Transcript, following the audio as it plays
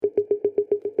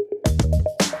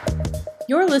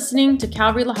You're listening to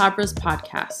Calvary La Habra's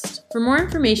podcast. For more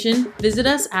information, visit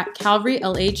us at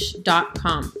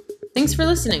calvarylh.com. Thanks for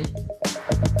listening.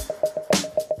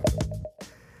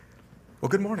 Well,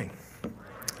 good morning.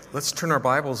 Let's turn our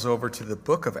Bibles over to the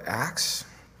book of Acts.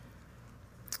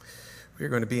 We're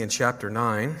going to be in chapter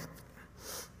 9.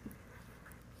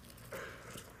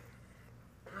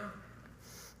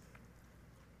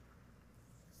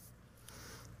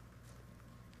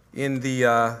 In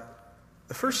the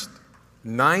first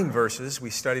 9 verses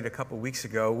we studied a couple weeks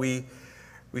ago, we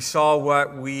saw what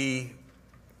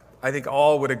I think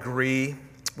all would agree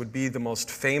would be the most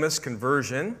famous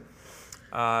conversion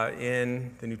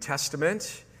in the New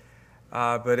Testament,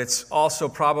 but it's also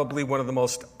probably one of the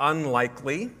most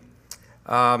unlikely.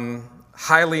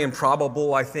 Highly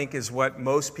improbable, I think, is what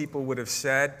most people would have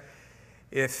said.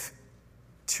 If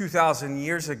 2,000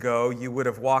 years ago you would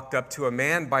have walked up to a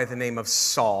man by the name of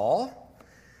Saul,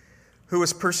 who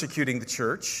was persecuting the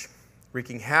church,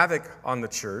 wreaking havoc on the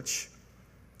church.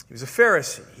 He was a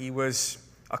Pharisee. He was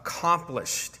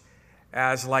accomplished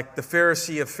as like the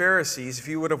Pharisee of Pharisees. If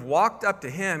you would have walked up to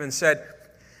him and said,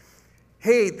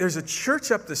 hey, there's a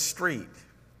church up the street.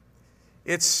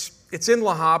 It's in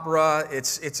La Habra.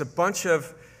 It's a bunch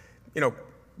of,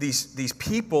 these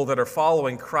people that are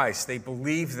following Christ. They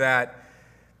believe that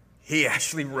he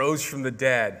actually rose from the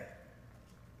dead.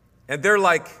 And they're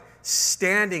like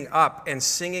standing up and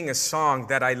singing a song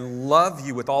that I love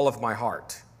you with all of my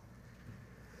heart.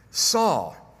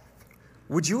 Saul,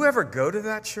 would you ever go to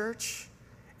that church?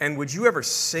 And would you ever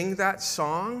sing that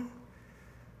song?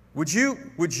 Would you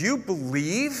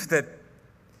believe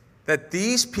that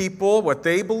these people, what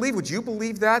they believe, would you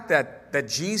believe that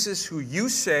Jesus, who you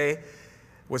say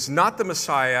was not the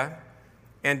Messiah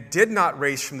and did not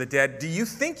raise from the dead, do you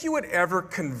think you would ever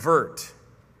convert?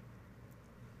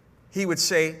 He would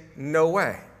say, no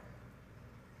way.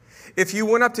 If you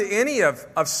went up to any of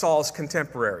Saul's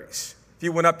contemporaries, if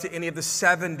you went up to any of the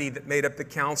 70 that made up the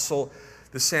council,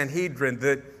 the Sanhedrin,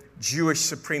 the Jewish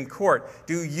Supreme Court,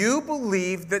 do you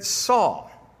believe that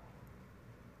Saul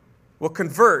will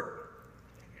convert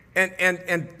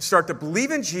and start to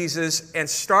believe in Jesus and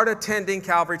start attending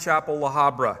Calvary Chapel La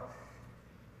Habra?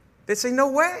 They'd say,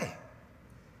 no way.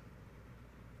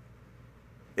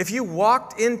 If you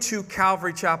walked into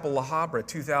Calvary Chapel La Habra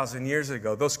 2,000 years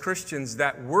ago, those Christians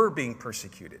that were being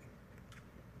persecuted,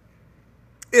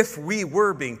 if we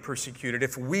were being persecuted,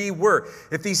 if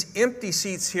these empty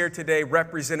seats here today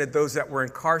represented those that were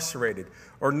incarcerated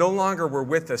or no longer were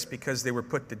with us because they were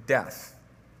put to death.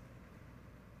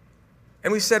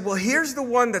 And we said, well, here's the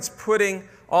one that's putting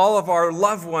all of our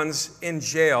loved ones in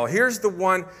jail. Here's the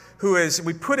one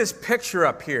we put his picture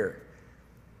up here.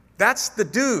 That's the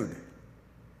dude.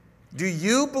 Do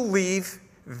you believe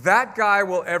that guy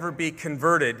will ever be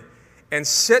converted and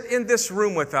sit in this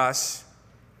room with us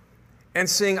and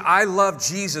sing, I love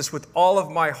Jesus with all of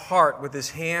my heart, with his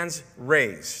hands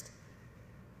raised?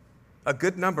 A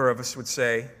good number of us would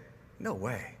say, no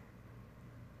way.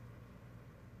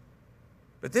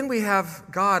 But then we have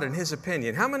God and his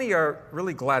opinion. How many are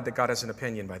really glad that God has an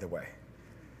opinion, by the way?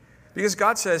 Because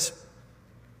God says,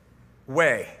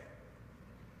 way.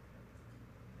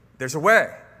 There's a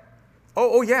way.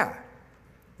 Oh yeah,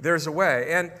 there's a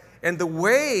way. And the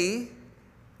way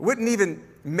wouldn't even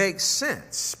make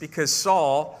sense because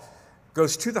Saul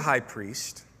goes to the high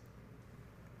priest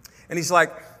and he's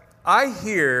like, I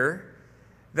hear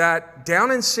that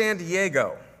down in San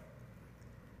Diego,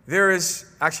 there is,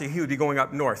 actually he would be going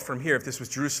up north from here if this was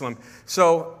Jerusalem.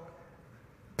 So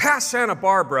past Santa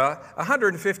Barbara,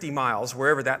 150 miles,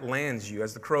 wherever that lands you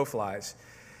as the crow flies,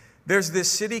 there's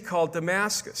this city called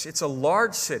Damascus. It's a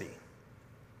large city.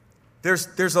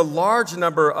 There's a large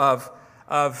number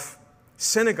of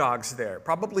synagogues there,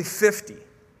 probably 50,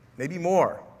 maybe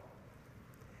more.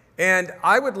 And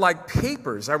I would like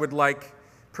papers. I would like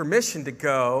permission to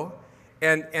go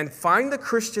and find the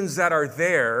Christians that are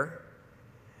there,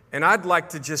 and I'd like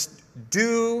to just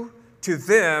do to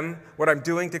them what I'm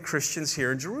doing to Christians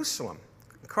here in Jerusalem.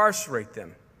 Incarcerate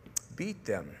them, beat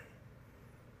them,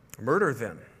 murder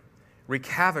them, wreak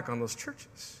havoc on those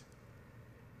churches.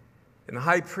 And the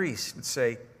high priest would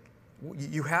say,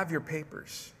 you have your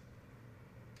papers.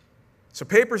 So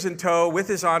papers in tow with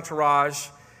his entourage,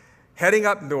 heading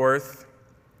up north.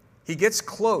 He gets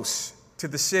close to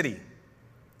the city.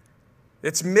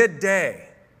 It's midday.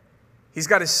 He's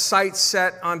got his sights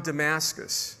set on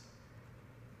Damascus.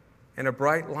 And a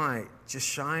bright light just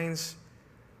shines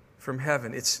from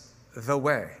heaven. It's the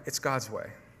way. It's God's way.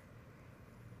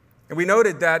 And we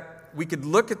noted that we could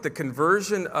look at the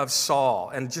conversion of Saul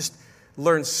and just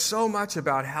learn so much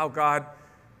about how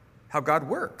God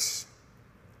works.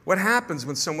 What happens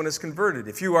when someone is converted?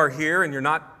 If you are here and you're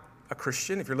not a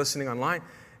Christian, if you're listening online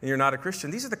and you're not a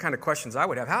Christian, these are the kind of questions I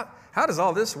would have. How does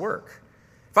all this work?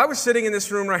 If I was sitting in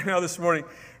this room right now this morning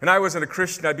and I wasn't a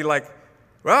Christian, I'd be like,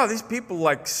 wow, these people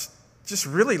like just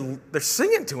really, they're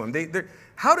singing to him.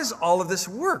 How does all of this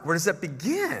work? Where does that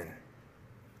begin?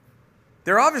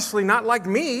 They're obviously not like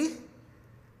me.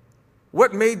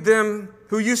 What made them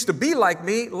who used to be like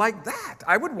me like that?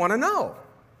 I would want to know.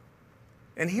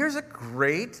 And here's a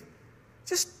great,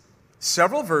 just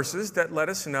several verses that let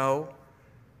us know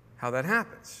how that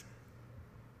happens.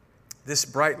 This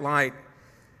bright light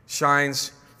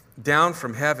shines down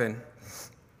from heaven,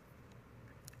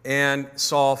 and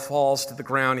Saul falls to the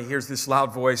ground. He hears this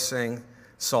loud voice saying,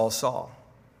 Saul, Saul,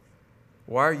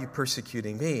 why are you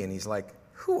persecuting me? And he's like,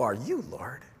 who are you,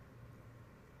 Lord?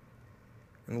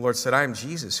 And the Lord said, I am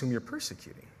Jesus, whom you're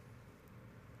persecuting.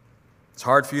 It's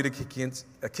hard for you to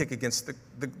kick against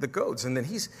the goads. And then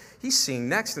he's seeing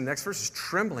next, the next verse is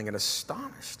trembling and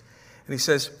astonished. And he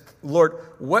says, Lord,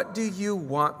 what do you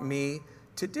want me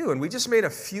to do? And we just made a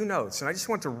few notes, and I just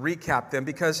want to recap them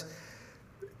because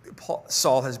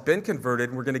Saul has been converted,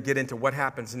 and we're going to get into what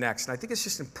happens next. And I think it's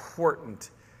just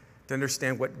important to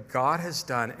understand what God has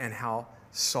done and how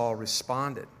Saul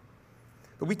responded.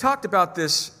 But we talked about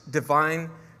this divine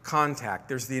contact.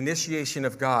 There's the initiation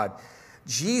of God.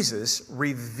 Jesus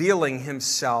revealing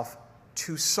himself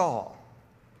to Saul.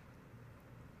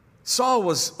 Saul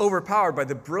was overpowered by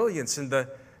the brilliance and the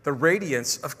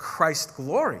radiance of Christ's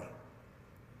glory.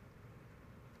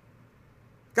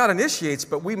 God initiates,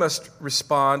 but we must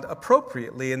respond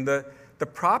appropriately, and the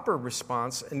proper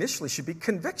response initially should be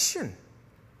conviction.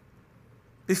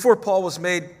 Before Paul was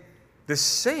made the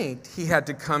saint, he had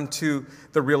to come to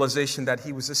the realization that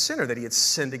he was a sinner, that he had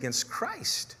sinned against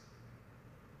Christ.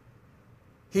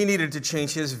 He needed to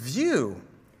change his view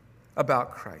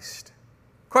about Christ.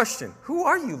 Question, who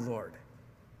are you, Lord?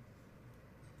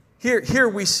 Here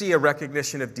we see a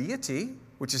recognition of deity,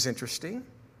 which is interesting.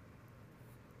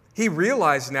 He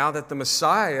realized now that the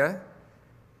Messiah,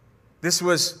 this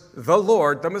was the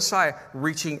Lord, the Messiah,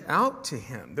 reaching out to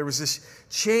him. There was this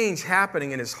change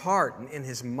happening in his heart and in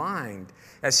his mind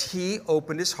as he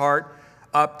opened his heart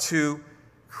up to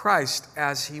Christ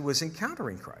as he was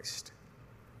encountering Christ.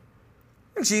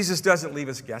 And Jesus doesn't leave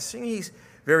us guessing. He's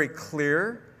very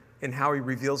clear in how he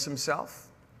reveals himself.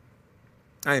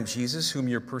 I am Jesus, whom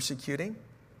you're persecuting.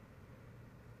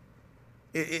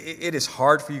 It is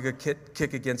hard for you to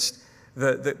kick against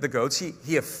the goats.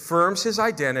 He affirms his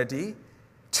identity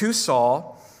to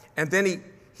Saul, and then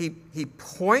he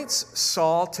points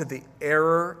Saul to the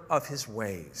error of his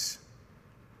ways.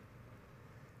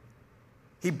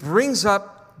 He brings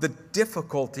up the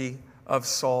difficulty of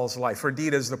Saul's life. For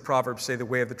indeed, as the Proverbs say, the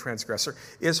way of the transgressor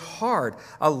is hard.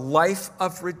 A life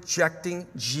of rejecting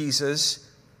Jesus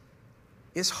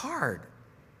is hard.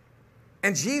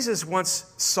 And Jesus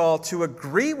wants Saul to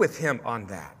agree with him on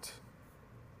that,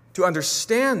 to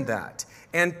understand that,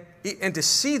 and to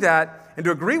see that, and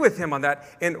to agree with him on that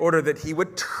in order that he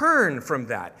would turn from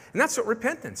that. And that's what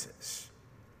repentance is.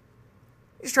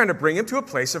 He's trying to bring him to a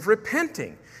place of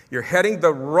repenting. You're heading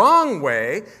the wrong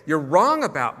way. You're wrong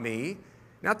about me.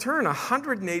 Now turn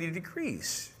 180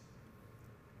 degrees.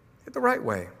 Get the right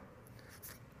way.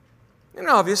 And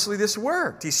obviously this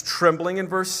worked. He's trembling in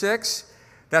verse 6.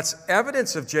 That's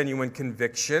evidence of genuine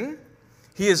conviction.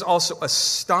 He is also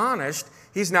astonished.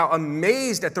 He's now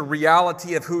amazed at the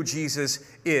reality of who Jesus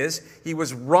is. He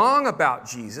was wrong about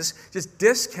Jesus, just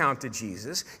discounted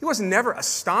Jesus. He was never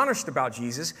astonished about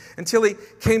Jesus until he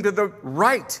came to the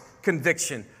right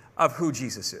conviction of who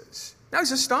Jesus is. Now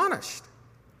he's astonished.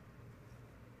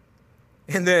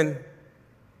 And then,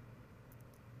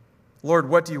 Lord,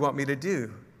 what do you want me to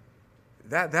do?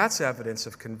 That's evidence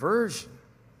of conversion.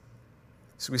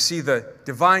 So we see the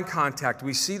divine contact,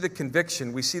 we see the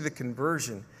conviction, we see the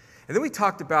conversion. And then we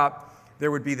talked about there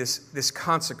would be this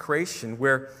consecration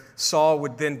where Saul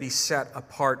would then be set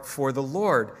apart for the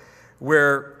Lord,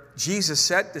 where Jesus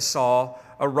said to Saul,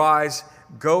 arise,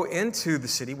 go into the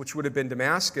city, which would have been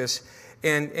Damascus,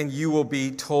 and you will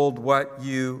be told what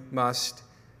you must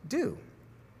do.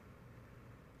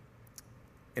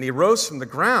 And he rose from the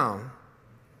ground,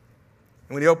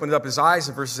 and when he opened up his eyes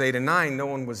in verses 8 and 9, no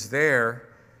one was there,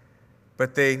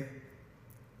 but they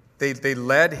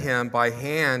led him by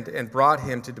hand and brought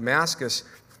him to Damascus,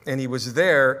 and he was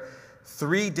there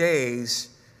 3 days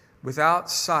without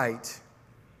sight,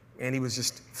 and he was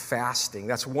just fasting.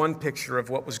 That's one picture of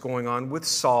what was going on with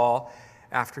Saul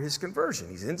after his conversion.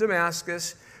 He's in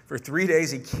Damascus for 3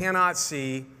 days. He cannot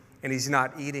see, and he's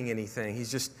not eating anything.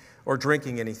 He's just, or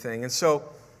drinking anything. And so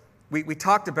we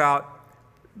talked about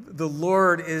the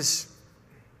Lord is,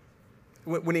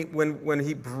 when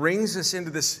he brings us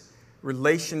into this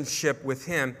relationship with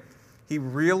him, he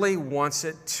really wants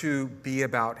it to be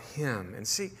about him. And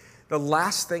see, the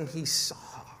last thing he saw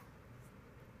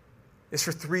is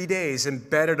for 3 days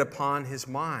embedded upon his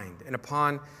mind and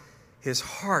upon his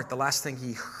heart. The last thing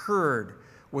he heard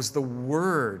was the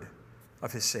word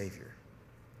of his Savior.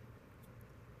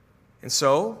 And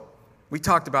so, we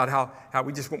talked about how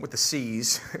we just went with the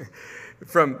C's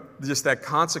from just that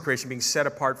consecration, being set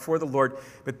apart for the Lord.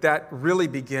 But that really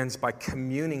begins by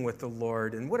communing with the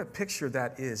Lord. And what a picture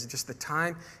that is, just the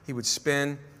time he would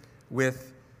spend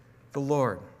with the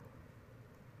Lord.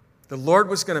 The Lord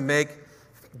was going to make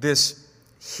this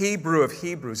Hebrew of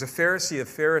Hebrews, a Pharisee of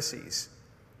Pharisees,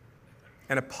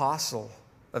 an apostle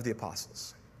of the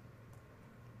apostles,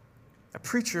 a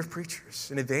preacher of preachers,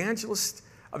 an evangelist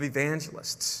of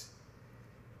evangelists.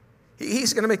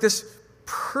 He's going to make this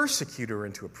persecutor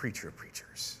into a preacher of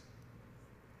preachers.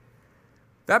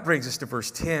 That brings us to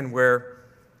verse 10, where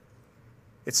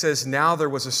it says, now there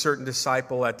was a certain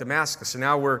disciple at Damascus. So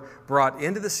now we're brought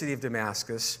into the city of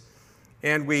Damascus,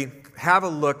 and we have a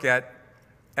look at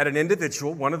an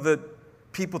individual, one of the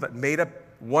people that made up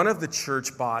one of the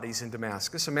church bodies in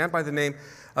Damascus, a man by the name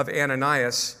of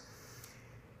Ananias.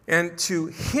 And to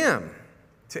him,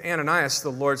 to Ananias,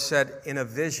 the Lord said in a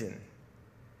vision,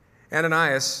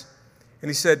 Ananias, and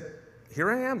he said,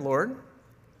 here I am, Lord.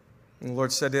 And the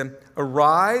Lord said to him,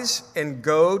 arise and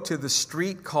go to the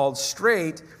street called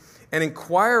Straight and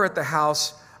inquire at the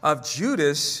house of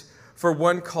Judas for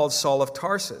one called Saul of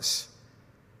Tarsus.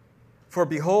 For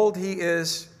behold, he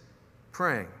is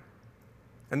praying.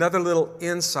 Another little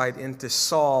insight into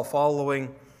Saul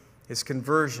following his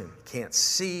conversion. He can't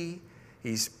see.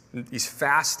 He's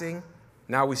fasting.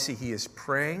 Now we see he is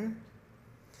praying.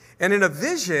 And in a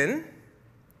vision,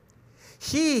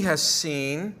 he has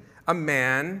seen a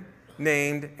man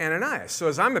named Ananias. So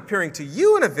as I'm appearing to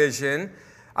you in a vision,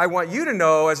 I want you to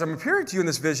know, as I'm appearing to you in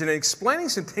this vision and explaining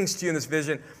some things to you in this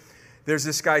vision, there's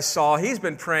this guy Saul, he's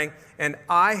been praying, and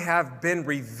I have been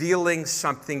revealing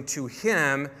something to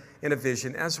him in a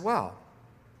vision as well.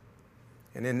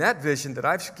 And in that vision that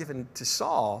I've given to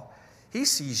Saul, he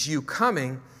sees you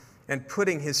coming and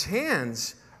putting his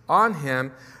hands on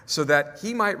him so that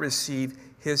he might receive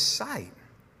his sight.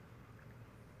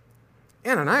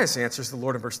 Ananias answers the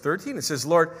Lord in verse 13 and says,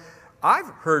 Lord, I've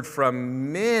heard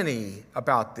from many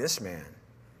about this man,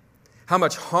 how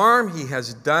much harm he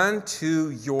has done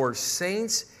to your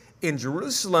saints in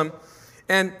Jerusalem.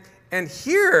 And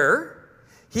here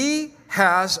he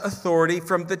has authority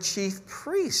from the chief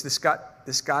priest. This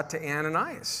got to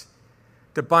Ananias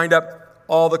to bind up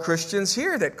all the Christians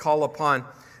here that call upon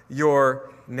your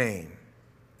name.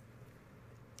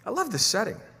 I love this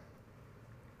setting.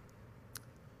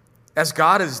 As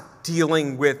God is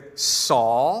dealing with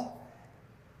Saul,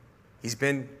 he's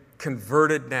been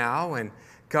converted now, and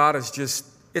God is just,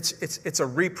 it's a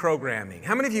reprogramming.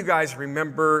 How many of you guys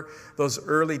remember those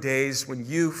early days when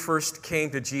you first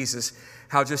came to Jesus,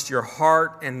 how just your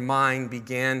heart and mind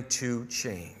began to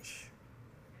change?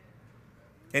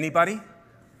 Anybody?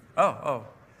 Oh.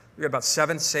 We got about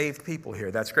 7 saved people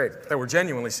here. That's great. That were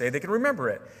genuinely saved. They can remember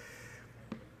it.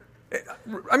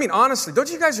 I mean, honestly, don't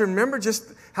you guys remember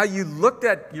just how you looked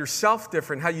at yourself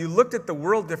different, how you looked at the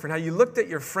world different, how you looked at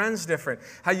your friends different,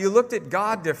 how you looked at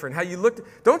God different, how you looked...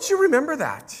 Don't you remember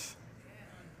that?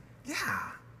 Yeah.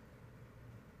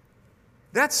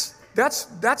 That's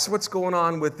what's going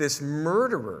on with this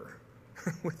murderer,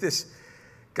 with this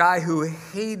guy who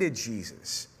hated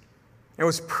Jesus and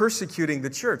was persecuting the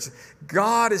church.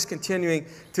 God is continuing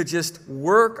to just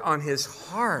work on his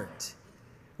heart,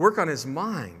 work on his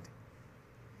mind.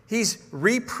 He's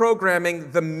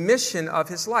reprogramming the mission of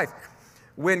his life.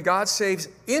 When God saves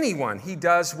anyone, he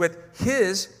does with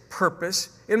his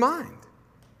purpose in mind.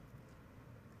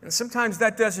 And sometimes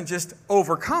that doesn't just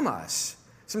overcome us.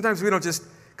 Sometimes we don't just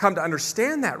come to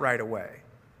understand that right away.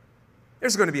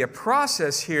 There's going to be a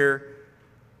process here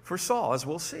for Saul, as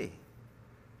we'll see.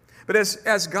 But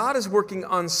as God is working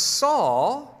on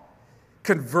Saul,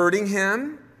 converting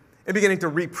him and beginning to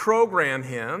reprogram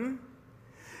him,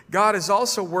 God is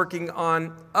also working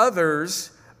on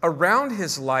others around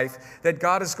his life that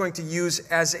God is going to use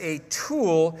as a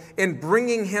tool in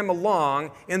bringing him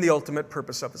along in the ultimate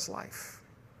purpose of his life.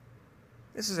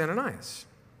 This is Ananias.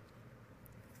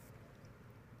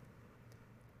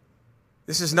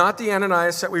 This is not the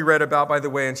Ananias that we read about, by the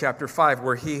way, in chapter 5,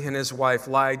 where he and his wife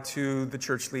lied to the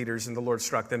church leaders and the Lord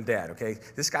struck them dead, okay?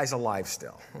 This guy's alive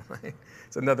still, right?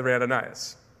 It's another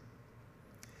Ananias.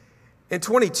 In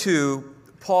 22,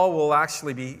 Paul will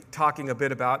actually be talking a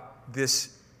bit about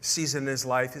this season in his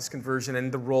life, his conversion,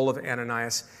 and the role of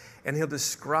Ananias. And he'll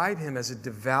describe him as a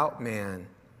devout man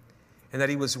and that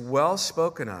he was well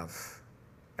spoken of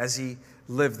as he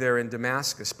lived there in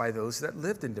Damascus by those that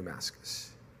lived in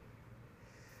Damascus.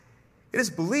 It is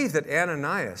believed that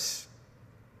Ananias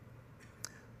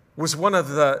was one of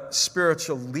the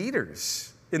spiritual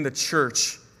leaders in the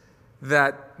church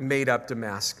that made up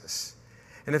Damascus.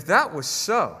 And if that was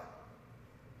so,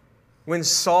 when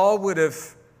Saul would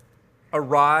have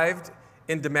arrived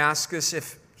in Damascus,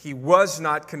 if he was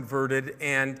not converted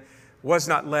and was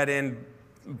not let in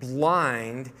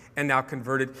blind and now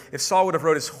converted, if Saul would have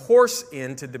rode his horse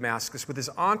into Damascus with his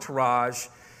entourage,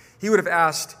 he would have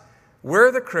asked, where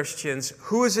are the Christians?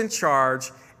 Who is in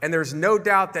charge? And there's no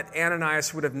doubt that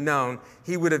Ananias would have known.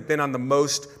 He would have been on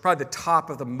probably the top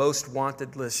of the most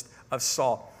wanted list of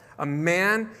Saul. A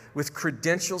man with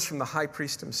credentials from the high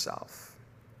priest himself.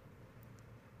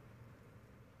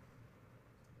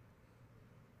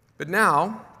 But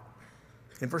now,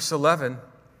 in verse 11,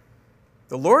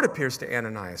 the Lord appears to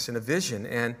Ananias in a vision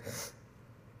and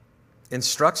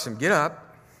instructs him, get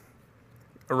up,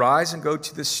 arise and go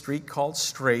to this street called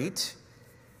Straight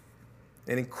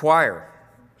and inquire,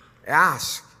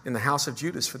 ask in the house of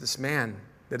Judas for this man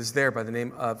that is there by the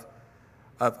name of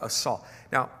Saul.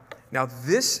 Now,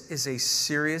 this is a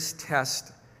serious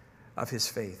test of his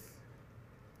faith.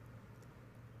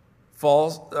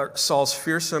 Saul's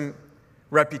fearsome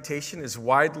reputation is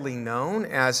widely known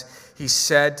as he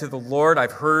said to the Lord,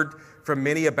 I've heard from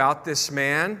many about this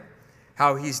man,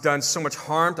 how he's done so much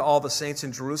harm to all the saints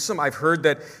in Jerusalem. I've heard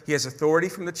that he has authority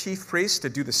from the chief priests to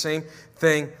do the same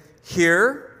thing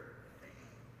here.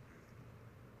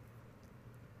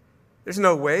 There's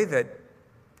no way that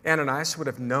Ananias would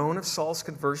have known of Saul's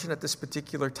conversion at this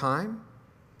particular time.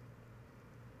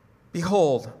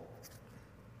 Behold,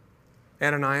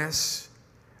 Ananias,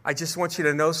 I just want you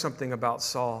to know something about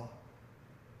Saul.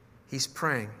 He's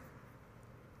praying.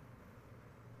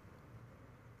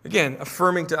 Again,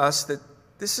 affirming to us that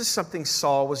this is something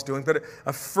Saul was doing, but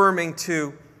affirming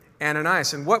to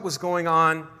Ananias. And what was going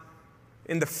on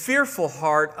in the fearful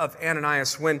heart of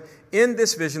Ananias when in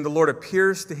this vision the Lord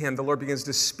appears to him, the Lord begins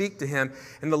to speak to him,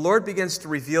 and the Lord begins to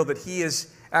reveal that he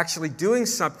is actually doing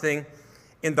something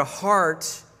in the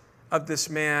heart of this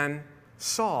man,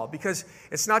 Saul. Because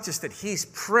it's not just that he's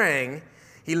praying,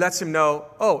 he lets him know,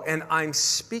 oh, and I'm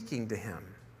speaking to him.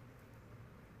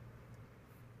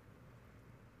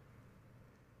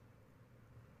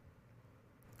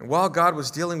 And while God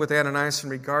was dealing with Ananias in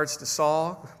regards to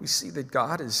Saul, we see that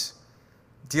God is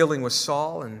dealing with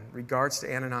Saul in regards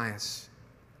to Ananias.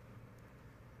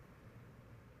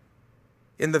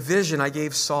 In the vision I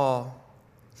gave Saul,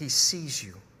 he sees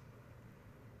you.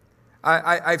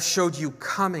 I've showed you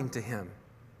coming to him.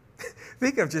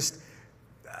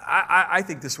 I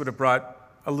think this would have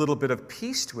brought a little bit of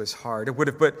peace to his heart. It would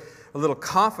have put a little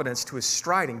confidence to his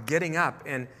stride in getting up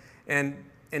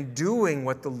and doing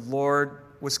what the Lord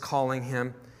was calling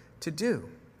him to do.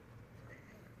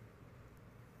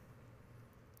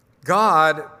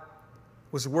 God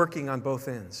was working on both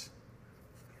ends.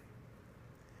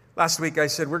 Last week I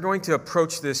said we're going to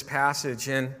approach this passage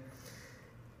and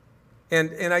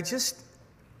I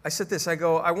said this, I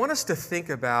want us to think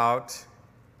about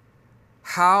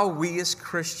how we as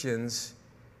Christians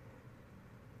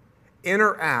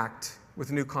interact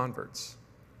with new converts.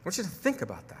 I want you to think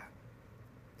about that.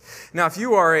 Now, if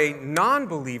you are a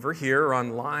non-believer here or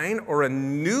online, or a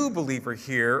new believer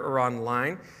here or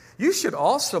online, you should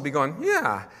also be going,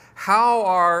 yeah,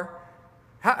 how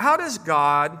does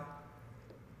God,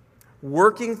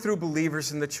 working through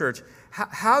believers in the church,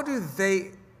 how do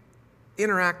they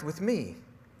interact with me?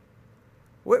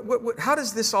 How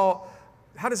does this all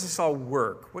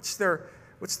work? What's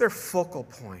their focal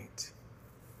point?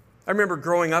 I remember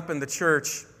growing up in the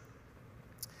church,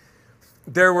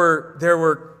 there were,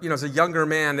 as a younger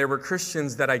man, there were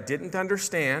Christians that I didn't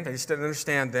understand. I just didn't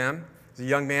understand them. As a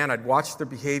young man, I'd watch their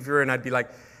behavior and I'd be like,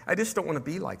 I just don't want to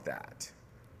be like that.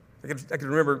 I could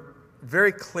remember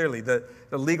very clearly the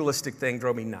legalistic thing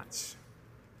drove me nuts.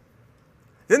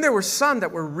 Then there were some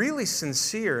that were really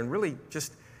sincere and really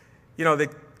just, they'd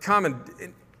come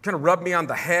and kind of rub me on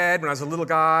the head when I was a little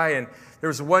guy. And there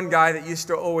was one guy that used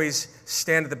to always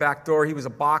stand at the back door. He was a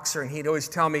boxer, and he'd always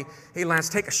tell me, hey, Lance,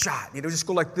 take a shot. He'd just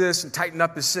go like this and tighten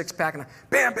up his six-pack, and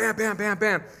bam, bam, bam, bam,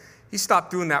 bam. He stopped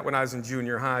doing that when I was in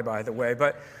junior high, by the way.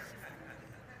 But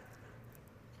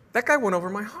that guy went over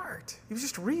my heart. He was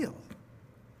just real.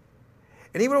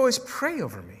 And he would always pray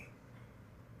over me.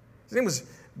 His name was,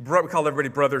 we called everybody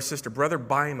brother or sister, Brother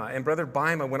Bima. And Brother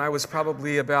Bima, when I was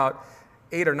probably about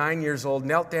 8 or 9 years old,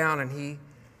 knelt down and he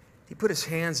he put his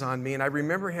hands on me, and I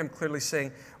remember him clearly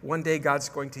saying, one day God's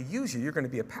going to use you. You're going to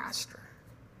be a pastor.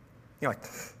 You're like,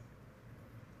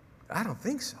 I don't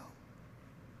think so.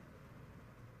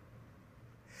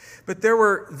 But there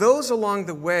were those along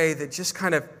the way that just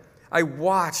kind of, I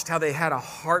watched how they had a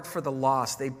heart for the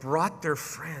lost. They brought their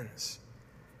friends.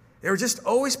 They were just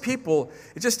always people.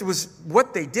 It was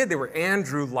what they did. They were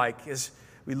Andrew-like as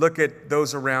we look at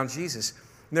those around Jesus.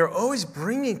 And they were always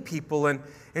bringing people and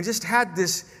just had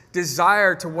this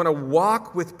desire to want to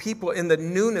walk with people in the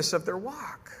newness of their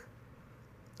walk.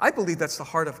 I believe that's the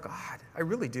heart of God. I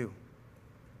really do.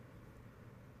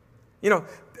 You know,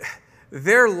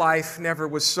 their life never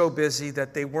was so busy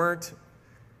that they weren't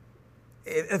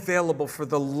available for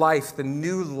the life, the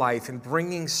new life, and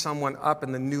bringing someone up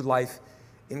in the new life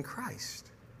in Christ.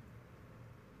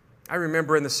 I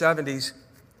remember in the 70s,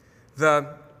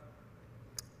 the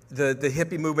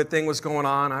hippie movement thing was going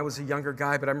on. I was a younger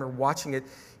guy, but I remember watching it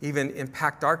even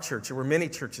impact our church. There were many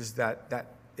churches that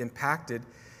impacted.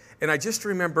 And I just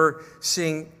remember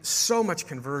seeing so much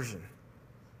conversion.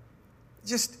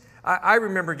 I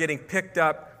remember getting picked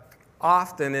up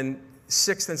often in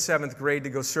 6th and 7th grade to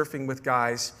go surfing with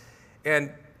guys. And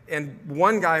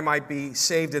one guy might be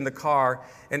saved in the car,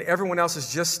 and everyone else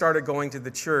has just started going to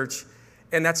the church.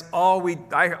 And that's all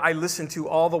I listened to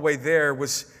all the way there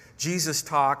was Jesus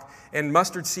talk and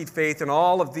mustard seed faith and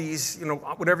all of these,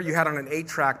 whatever you had on an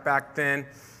 8-track back then.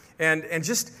 And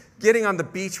just getting on the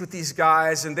beach with these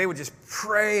guys, and they would just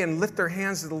pray and lift their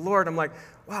hands to the Lord. I'm like,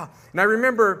 wow. And I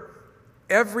remember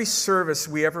every service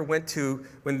we ever went to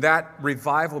when that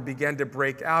revival began to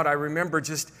break out, I remember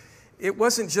it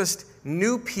wasn't just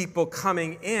new people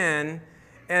coming in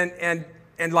and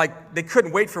like they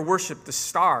couldn't wait for worship to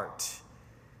start.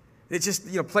 It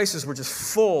just, places were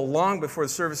just full long before the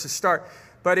services start.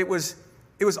 But it was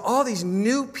all these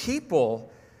new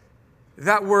people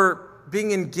that were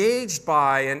being engaged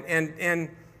by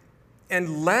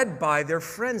and led by their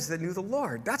friends that knew the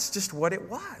Lord. That's just what it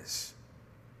was.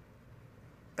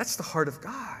 That's the heart of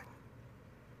God.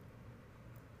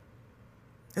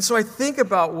 And so I think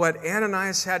about what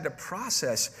Ananias had to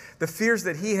process, the fears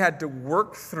that he had to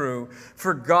work through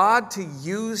for God to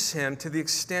use him to the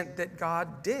extent that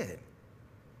God did.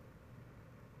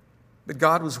 But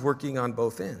God was working on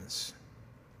both ends,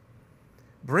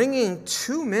 bringing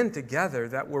two men together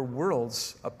that were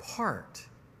worlds apart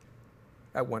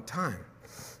at one time.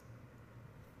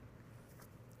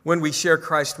 When we share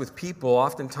Christ with people,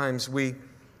 oftentimes we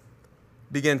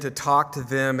begin to talk to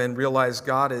them and realize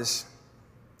God has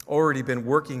already been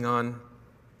working on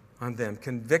them,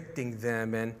 convicting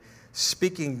them and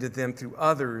speaking to them through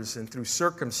others and through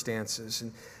circumstances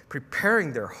and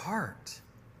preparing their heart.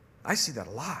 I see that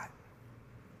a lot.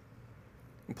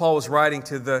 And Paul was writing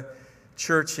to the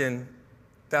church in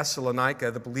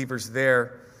Thessalonica, the believers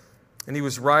there, and he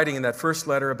was writing in that first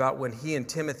letter about when he and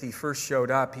Timothy first showed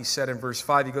up. He said in verse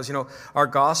 5, he goes, our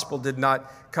gospel did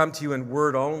not come to you in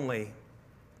word only,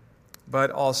 but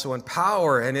also in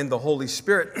power and in the Holy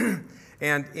Spirit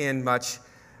and in much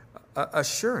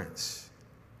assurance.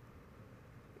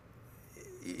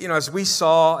 As we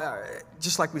saw,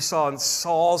 just like we saw in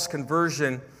Saul's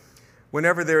conversion,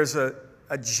 whenever there's a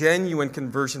genuine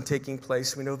conversion taking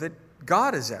place, we know that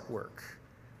God is at work.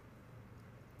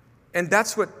 And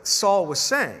that's what Saul was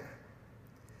saying,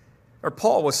 or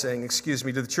Paul was saying, to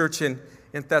the church in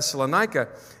Thessalonica.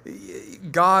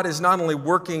 God is not only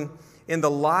working in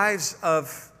the lives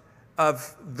of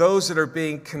those that are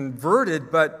being converted,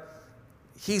 but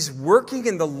he's working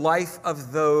in the life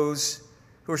of those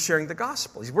who are sharing the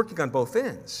gospel. He's working on both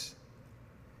ends.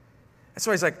 That's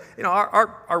why he's like,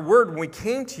 our word when we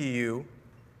came to you,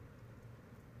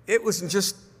 it wasn't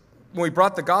just when we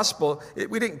brought the gospel,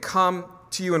 we didn't come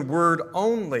to you in word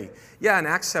only. Yeah, in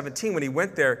Acts 17, when he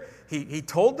went there, he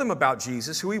told them about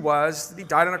Jesus, who he was, that he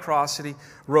died on a cross, that he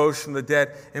rose from the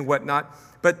dead and whatnot.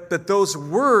 But those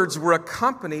words were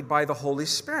accompanied by the Holy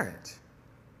Spirit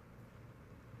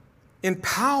in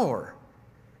power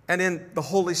and in the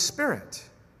Holy Spirit.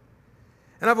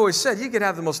 And I've always said, you could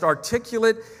have the most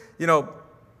articulate,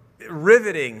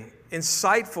 riveting,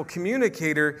 insightful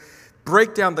communicator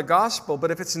break down the gospel,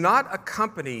 but if it's not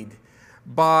accompanied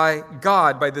by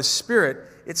God, by the Spirit,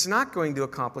 it's not going to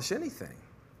accomplish anything.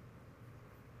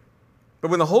 But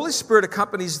when the Holy Spirit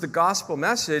accompanies the gospel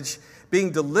message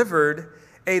being delivered,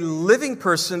 a living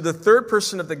person, the third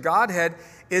person of the Godhead,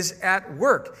 is at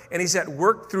work. And he's at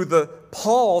work through the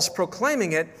Paul's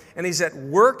proclaiming it, and he's at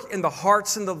work in the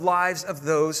hearts and the lives of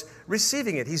those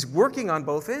receiving it. He's working on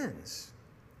both ends.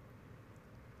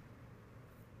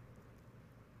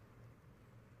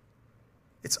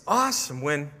 It's awesome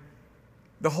when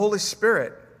the Holy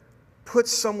Spirit put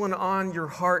someone on your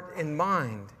heart and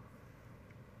mind,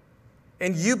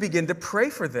 and you begin to pray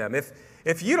for them.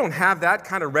 If you don't have that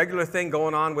kind of regular thing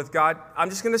going on with God, I'm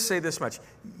just going to say this much.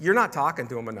 You're not talking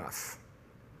to Him enough.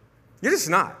 You're just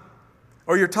not.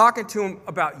 Or you're talking to Him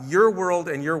about your world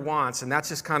and your wants, and that's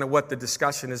just kind of what the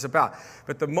discussion is about.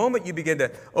 But the moment you begin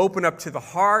to open up to the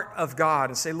heart of God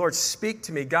and say, Lord, speak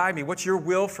to me, guide me, what's your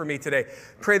will for me today?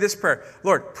 Pray this prayer.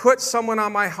 Lord, put someone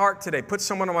on my heart today. Put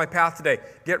someone on my path today.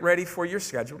 Get ready for your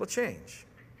schedule to change.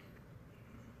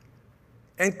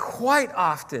 And quite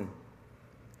often,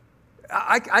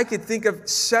 I could think of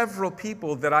several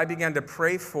people that I began to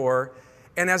pray for,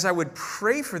 and as I would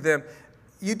pray for them,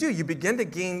 you begin to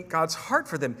gain God's heart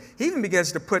for them. He even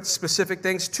begins to put specific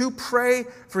things to pray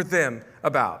for them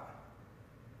about.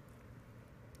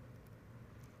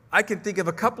 I can think of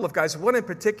a couple of guys, one in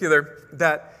particular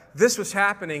that this was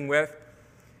happening with,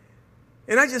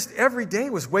 and I just every day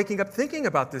was waking up thinking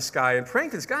about this guy and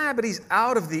praying for this guy, but he's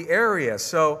out of the area.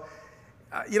 So,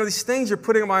 these things you're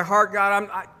putting on my heart, God,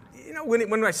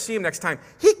 when I see him next time,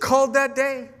 he called that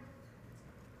day.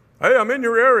 Hey, I'm in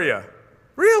your area.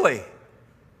 Really?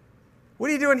 What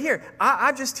are you doing here?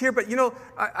 I'm just here, but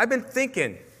I've been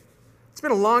thinking. It's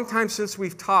been a long time since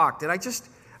we've talked, and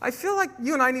I feel like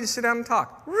you and I need to sit down and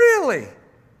talk. Really?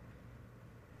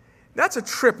 That's a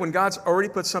trip when God's already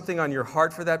put something on your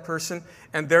heart for that person,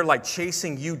 and they're like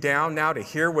chasing you down now to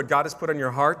hear what God has put on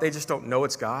your heart. They just don't know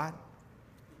it's God.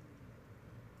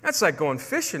 That's like going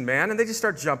fishing, man, and they just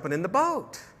start jumping in the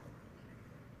boat.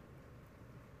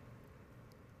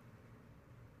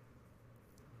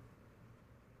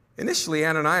 Initially,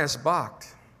 Ananias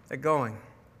balked at going.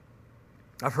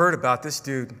 I've heard about this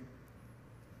dude.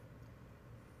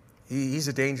 He's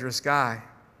a dangerous guy.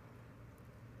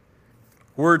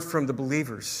 Word from the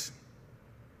believers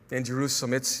in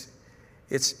Jerusalem, it's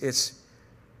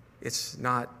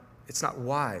not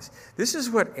wise. This is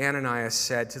what Ananias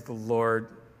said to the Lord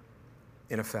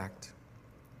in effect.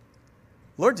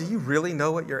 Lord, do you really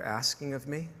know what you're asking of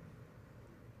me?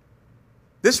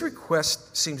 This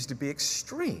request seems to be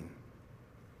extreme.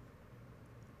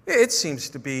 It seems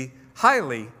to be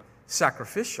highly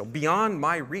sacrificial, beyond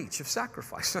my reach of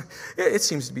sacrifice. It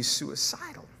seems to be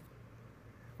suicidal.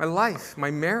 My life,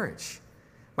 my marriage,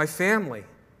 my family,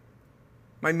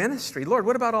 my ministry. Lord,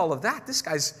 what about all of that? This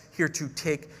guy's here to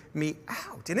take me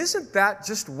out. And isn't that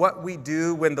just what we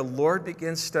do when the Lord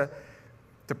begins to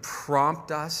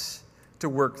prompt us, to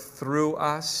work through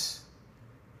us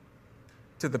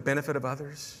to the benefit of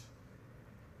others?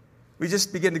 We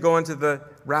just begin to go into the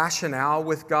rationale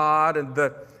with God, and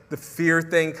the fear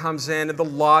thing comes in, and the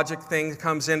logic thing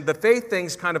comes in. The faith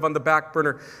thing's kind of on the back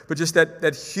burner, but just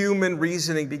that human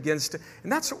reasoning begins to...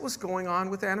 And that's what was going on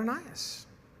with Ananias.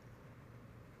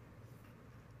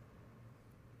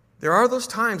 There are those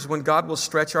times when God will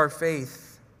stretch our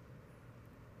faith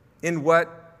in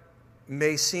what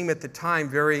may seem at the time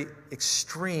very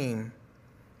extreme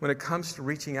when it comes to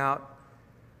reaching out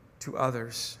to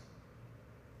others.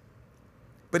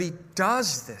 But He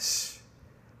does this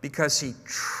because He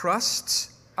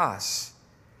trusts us,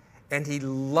 and He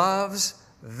loves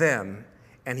them,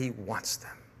 and He wants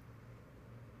them.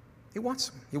 He wants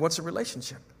them. He wants a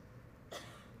relationship.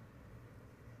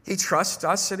 He trusts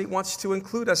us, and He wants to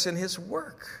include us in His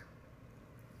work.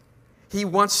 He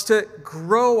wants to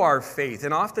grow our faith,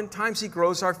 and oftentimes He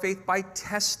grows our faith by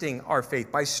testing our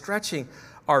faith, by stretching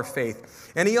our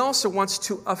faith. And He also wants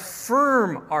to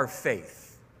affirm our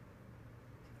faith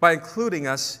by including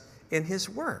us in His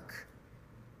work.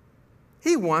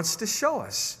 He wants to show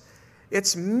us,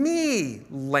 it's me,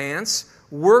 Lance,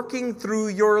 working through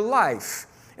your life.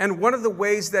 And one of the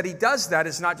ways that He does that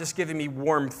is not just giving me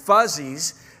warm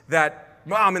fuzzies that,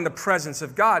 well, I'm in the presence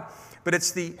of God, but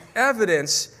it's the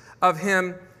evidence of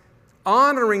Him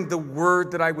honoring the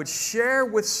word that I would share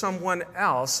with someone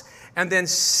else, and then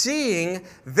seeing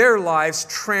their lives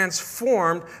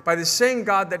transformed by the same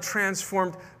God that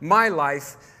transformed my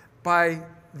life, by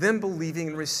them believing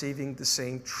and receiving the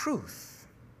same truth.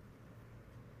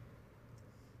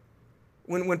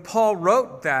 When Paul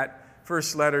wrote that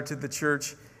first letter to the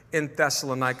church in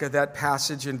Thessalonica, that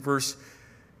passage in verse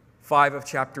 5 of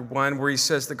chapter 1, where he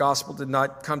says the gospel did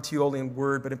not come to you only in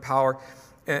word, but in power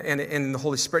and in the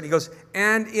Holy Spirit. He goes,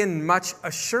 and in much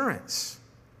assurance.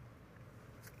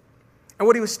 And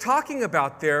what he was talking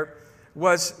about there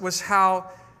was how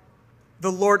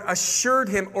the Lord assured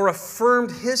him or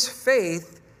affirmed his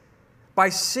faith by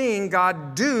seeing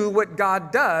God do what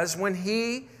God does when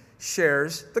He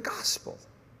shares the gospel.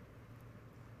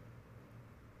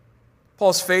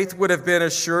 Paul's faith would have been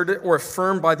assured or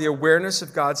affirmed by the awareness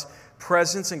of God's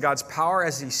presence and God's power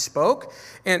as he spoke.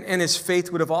 And his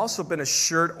faith would have also been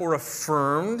assured or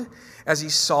affirmed as he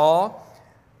saw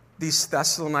these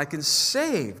Thessalonians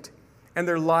saved and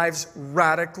their lives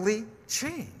radically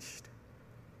changed.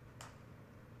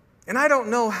 And I don't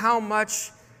know how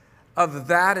much of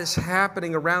that is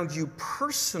happening around you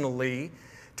personally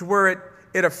to where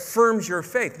it affirms your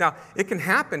faith. Now, it can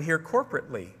happen here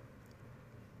corporately.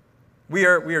 We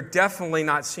are definitely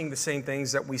not seeing the same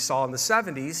things that we saw in the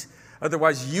 70s.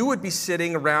 Otherwise, you would be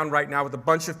sitting around right now with a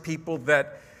bunch of people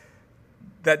that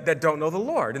don't know the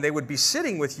Lord. And they would be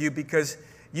sitting with you because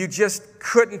you just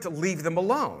couldn't leave them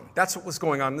alone. That's what was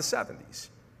going on in the 70s.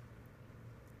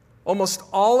 Almost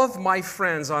all of my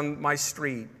friends on my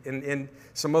street, and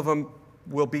some of them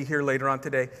will be here later on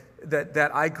today,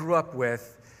 that I grew up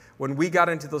with, when we got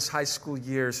into those high school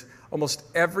years, almost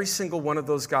every single one of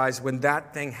those guys, when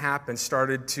that thing happened,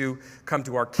 started to come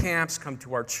to our camps, come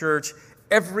to our church.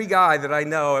 Every guy that I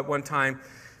know at one time,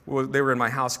 well, they were in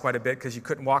my house quite a bit because you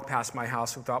couldn't walk past my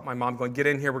house without my mom going, "Get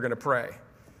in here, we're going to pray."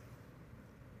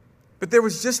 But there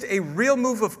was just a real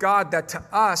move of God that to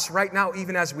us, right now,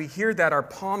 even as we hear that, our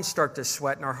palms start to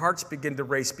sweat and our hearts begin to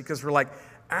race because we're like,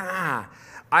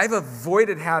 I've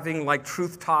avoided having like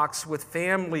truth talks with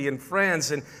family and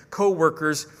friends and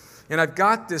coworkers, and I've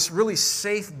got this really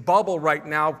safe bubble right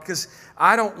now because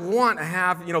I don't want to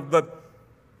have, the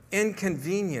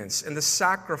inconvenience and the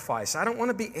sacrifice. I don't want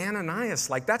to be Ananias.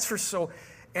 Like, that's for so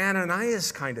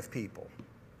Ananias kind of people.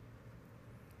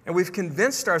 And we've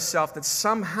convinced ourselves that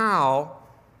somehow,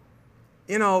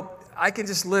 I can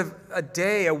just live a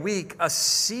day, a week, a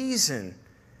season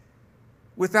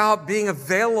without being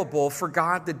available for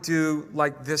God to do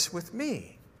like this with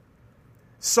me.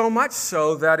 So much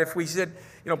so that if we said,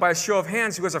 by a show of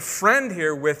hands, who has a friend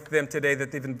here with them today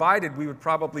that they've invited, we would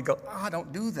probably go,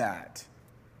 don't do that.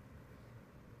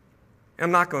 I'm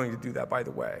not going to do that, by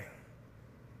the way.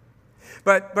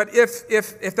 But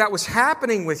if that was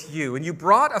happening with you and you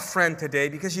brought a friend today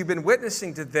because you've been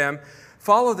witnessing to them,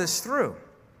 follow this through.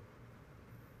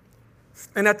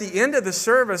 And at the end of the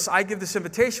service, I give this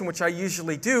invitation, which I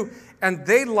usually do, and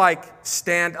they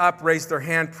stand up, raise their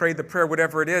hand, pray the prayer,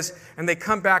 whatever it is, and they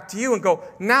come back to you and go,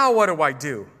 "Now what do I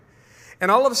do?"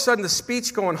 And all of a sudden, the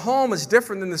speech going home is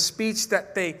different than the speech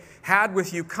that they had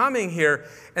with you coming here,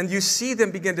 and you see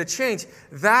them begin to change.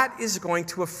 That is going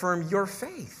to affirm your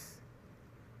faith.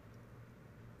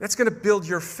 That's going to build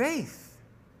your faith.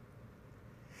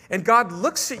 And God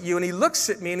looks at you, and he looks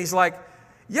at me, and he's like,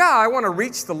 "Yeah, I want to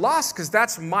reach the lost because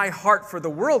that's my heart for the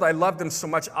world. I love them so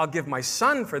much, I'll give my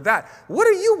son for that." What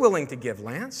are you willing to give,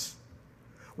 Lance?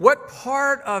 What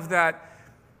part of that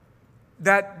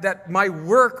my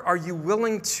work are you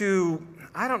willing to,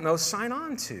 sign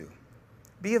on to,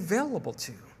 be available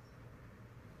to?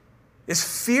 Is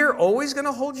fear always going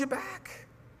to hold you back?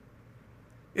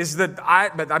 Is that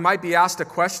I might be asked a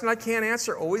question I can't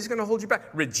answer always going to hold you back?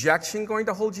 Rejection going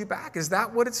to hold you back? Is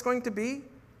that what it's going to be?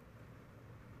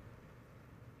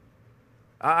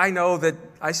 I know that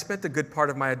I spent a good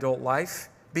part of my adult life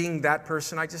being that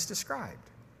person I just described.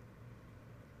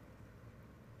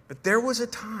 But there was a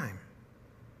time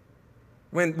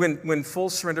when full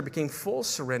surrender became full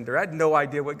surrender. I had no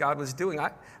idea what God was doing.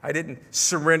 I didn't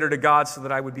surrender to God so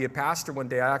that I would be a pastor one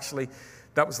day.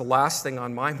 That was the last thing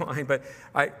on my mind. But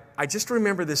I just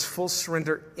remember this full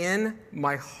surrender in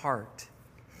my heart.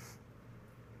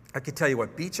 I could tell you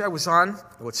what beach I was on,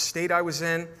 what state I was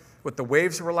in, what the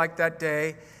waves were like that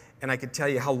day, and I could tell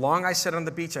you how long I sat on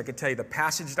the beach. I could tell you the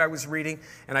passage that I was reading,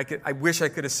 and I wish I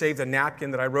could have saved a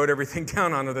napkin that I wrote everything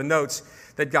down on, or the notes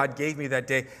that God gave me that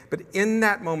day. But in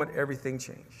that moment, everything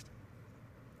changed.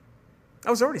 I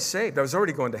was already saved. I was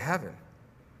already going to heaven.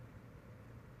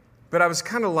 But I was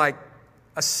kind of like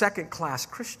a second-class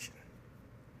Christian.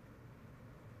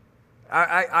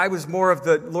 I was more of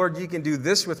the, "Lord, you can do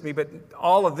this with me, but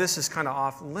all of this is kind of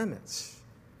off limits."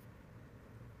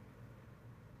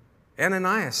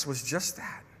 Ananias was just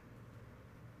that.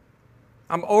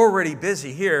 I'm already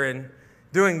busy here and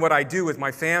doing what I do with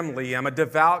my family. I'm a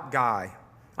devout guy.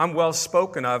 I'm well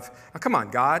spoken of. Come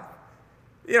on, God.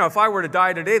 If I were to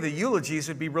die today, the eulogies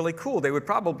would be really cool. They would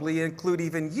probably include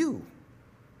even you.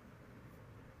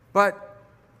 But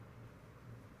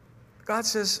God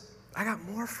says, "I got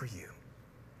more for you."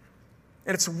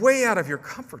 And it's way out of your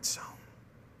comfort zone.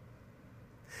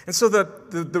 And so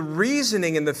the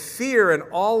reasoning and the fear and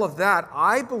all of that,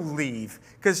 I believe,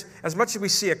 because as much as we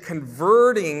see a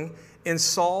converting in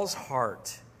Saul's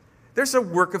heart, there's a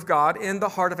work of God in the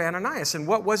heart of Ananias. And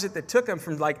what was it that took him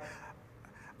from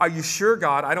 "Are you sure,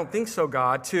 God? I don't think so,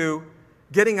 God," to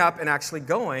getting up and actually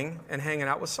going and hanging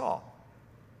out with Saul?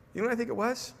 You know what I think it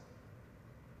was?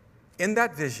 in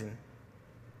that vision,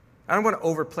 I don't want to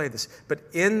overplay this, but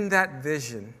in that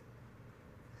vision,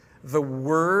 the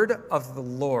word of the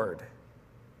Lord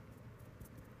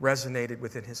resonated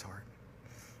within his heart.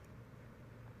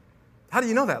 How do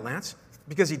you know that, Lance?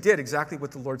 Because he did exactly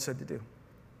what the Lord said to do.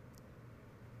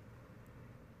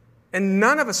 And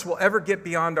none of us will ever get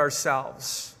beyond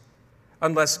ourselves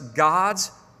unless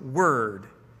God's word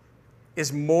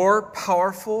is more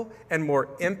powerful and more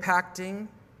impacting,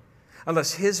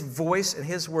 unless his voice and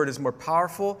his word is more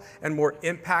powerful and more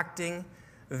impacting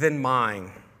than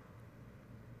mine,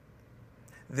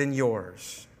 than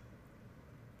yours.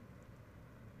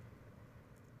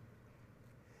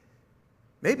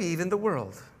 Maybe even the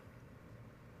world.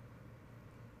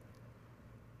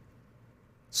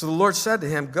 So the Lord said to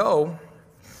him, "Go,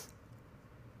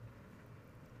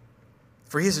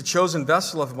 for he is a chosen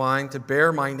vessel of mine to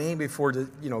bear my name before the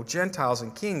Gentiles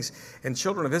and kings and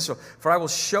children of Israel. For I will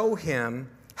show him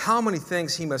how many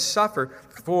things he must suffer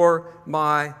for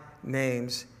my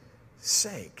name's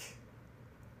sake."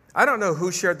 I don't know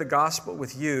who shared the gospel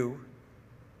with you.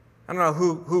 I don't know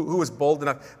who was bold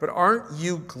enough. But aren't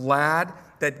you glad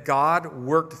that God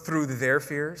worked through their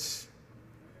fears?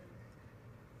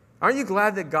 Aren't you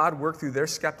glad that God worked through their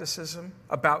skepticism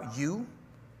about you?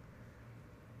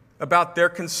 About their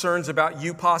concerns about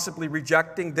you possibly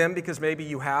rejecting them because maybe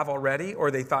you have already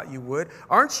or they thought you would?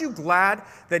 Aren't you glad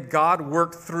that God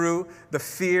worked through the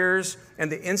fears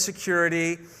and the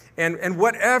insecurity and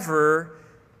whatever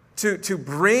to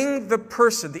bring the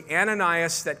person, the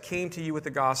Ananias that came to you with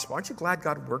the gospel? Aren't you glad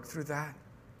God worked through that?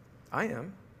 I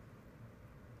am.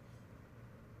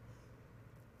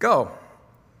 Go.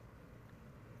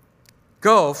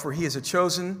 Go, for he is a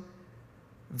chosen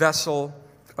vessel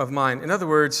of mine. In other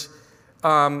words,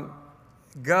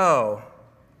 go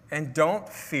and don't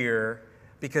fear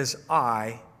because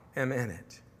I am in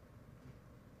it.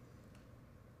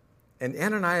 And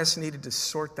Ananias needed to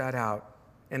sort that out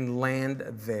and land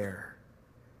there.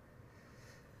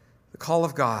 The call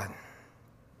of God.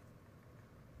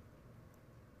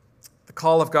 The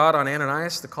call of God on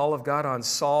Ananias, the call of God on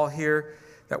Saul here,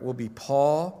 that will be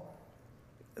Paul.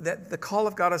 That the call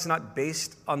of God is not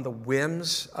based on the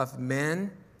whims of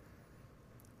men,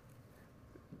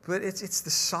 but it's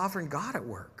the sovereign God at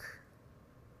work.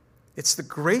 It's the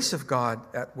grace of God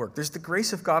at work. There's the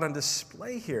grace of God on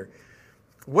display here.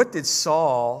 What did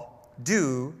Saul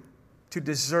do to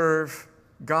deserve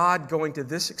God going to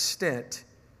this extent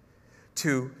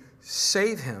to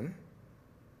save him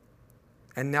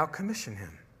and now commission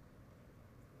him?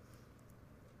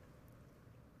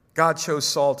 God chose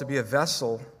Saul to be a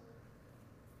vessel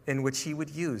in which he would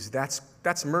use. That's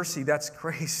mercy, that's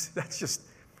grace. That's just,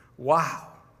 wow.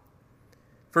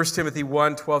 1 Timothy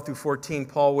 1, 12 through 14,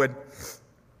 Paul would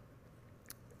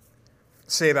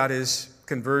say about his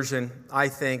conversion, "I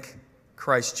thank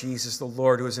Christ Jesus, the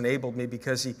Lord, who has enabled me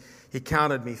because he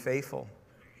counted me faithful."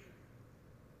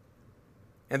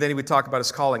 And then he would talk about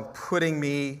his calling, putting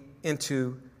me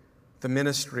into the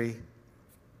ministry.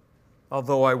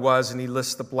 Although I was, and he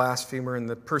lists the blasphemer and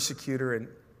the persecutor and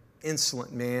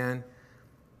insolent man,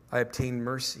 I obtained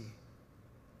mercy.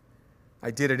 I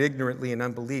did it ignorantly in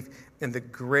unbelief. And the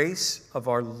grace of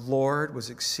our Lord was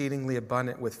exceedingly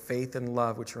abundant with faith and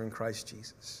love which are in Christ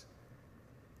Jesus.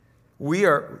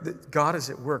 God is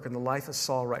at work in the life of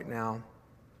Saul right now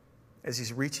as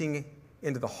he's reaching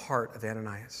into the heart of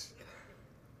Ananias.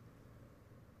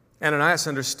 Ananias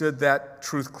understood that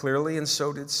truth clearly, and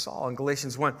so did Saul. In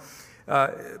Galatians 1,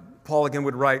 Paul again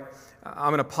would write,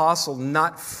 "I'm an apostle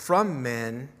not from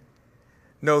men,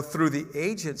 no, through the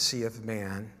agency of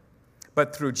man,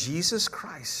 but through Jesus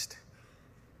Christ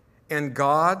and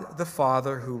God the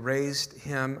Father who raised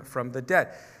him from the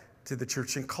dead." To the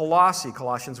church in Colossae,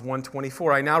 Colossians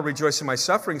 1:24, "I now rejoice in my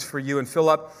sufferings for you and fill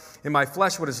up in my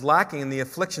flesh what is lacking in the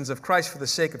afflictions of Christ for the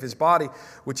sake of his body,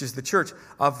 which is the church,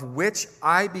 of which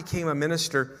I became a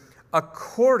minister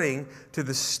according to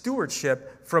the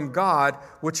stewardship from God,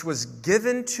 which was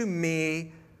given to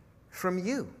me from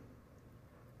you."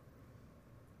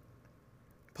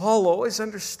 Paul always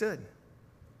understood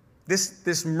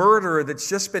this murderer that's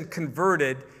just been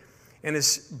converted and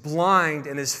is blind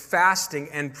and is fasting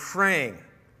and praying.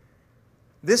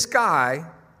 This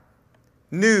guy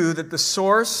knew that the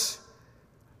source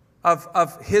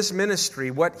of his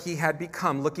ministry, what he had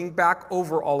become, looking back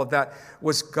over all of that,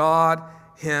 was God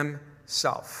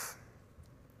himself.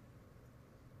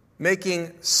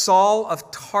 Making Saul of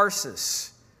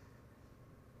Tarsus,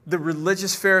 the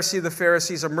religious Pharisee of the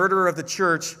Pharisees, a murderer of the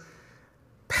church,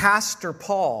 Pastor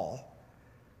Paul,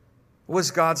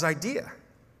 was God's idea.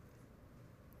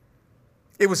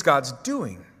 It was God's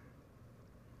doing.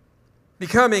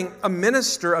 Becoming a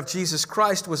minister of Jesus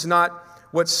Christ was not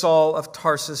what Saul of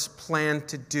Tarsus planned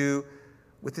to do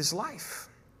with his life.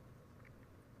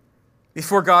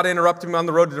 Before God interrupted him on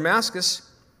the road to Damascus,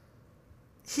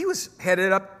 he was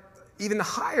headed up even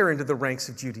higher into the ranks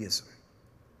of Judaism.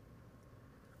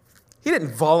 He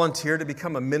didn't volunteer to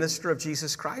become a minister of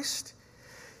Jesus Christ.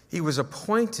 He was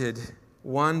appointed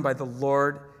one by the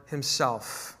Lord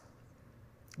himself.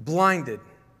 Blinded,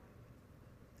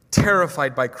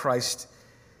 terrified by Christ,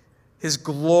 his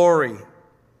glory.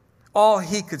 All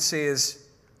he could say is,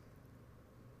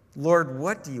 Lord,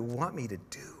 what do you want me to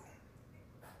do?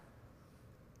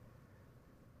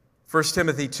 1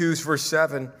 Timothy 2, verse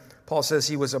 7, Paul says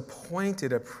he was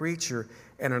appointed a preacher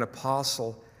and an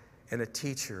apostle and a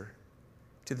teacher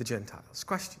to the Gentiles.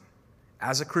 Question: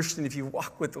 as a Christian, if you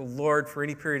walk with the Lord for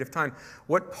any period of time,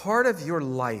 what part of your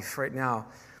life right now,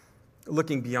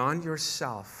 looking beyond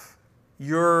yourself,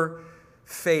 your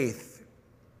faith,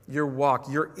 your walk,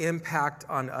 your impact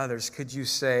on others, could you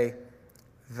say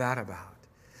that about?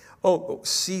 Oh,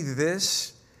 see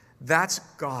this? That's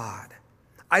God.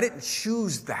 I didn't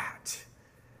choose that.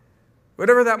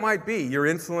 Whatever that might be, your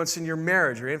influence in your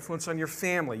marriage, your influence on your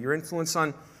family, your influence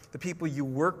on the people you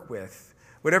work with,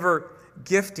 whatever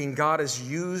gifting God has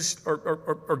used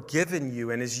or given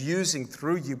you and is using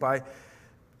through you by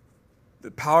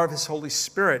the power of His Holy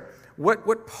Spirit,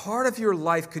 what part of your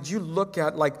life could you look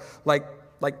at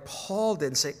like Paul did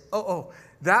and say, oh,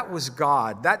 that was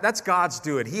God. That's God's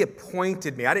doing. He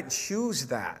appointed me. I didn't choose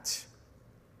that.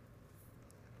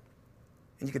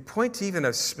 And you could point to even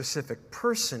a specific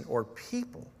person or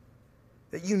people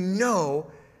that you know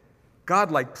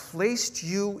God placed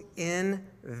you in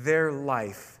their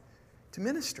life to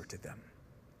minister to them.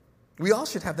 We all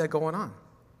should have that going on.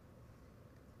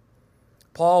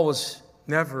 Paul was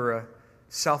never a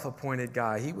self-appointed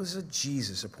guy. He was a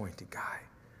Jesus-appointed guy.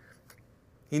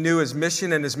 He knew his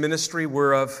mission and his ministry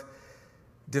were of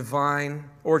divine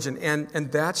origin. And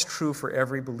that's true for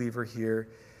every believer here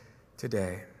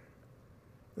today.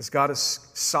 As God is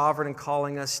sovereign in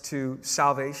calling us to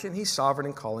salvation, He's sovereign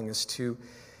in calling us to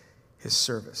His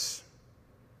service.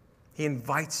 He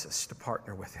invites us to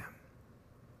partner with Him.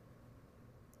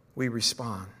 We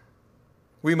respond.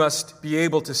 We must be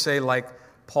able to say, like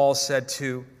Paul said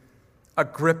to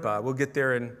Agrippa, we'll get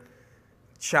there in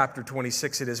chapter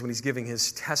 26, it is, when he's giving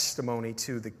his testimony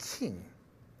to the king.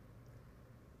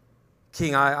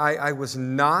 King, I was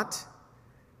not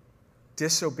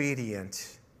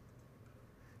disobedient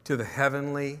to the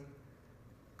heavenly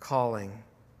calling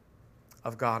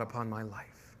of God upon my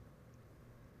life.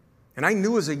 And I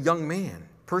knew as a young man,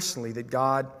 personally, that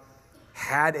God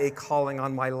had a calling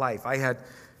on my life. I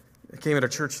came at a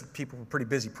church that people were pretty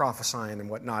busy prophesying and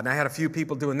whatnot, and I had a few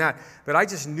people doing that. But I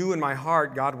just knew in my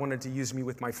heart God wanted to use me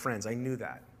with my friends. I knew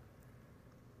that.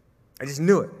 I just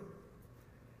knew it.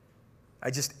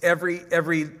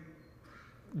 Every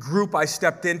group I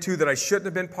stepped into that I shouldn't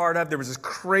have been part of, there was this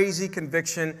crazy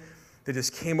conviction that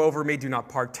just came over me. Do not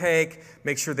partake.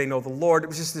 Make sure they know the Lord. It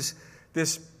was just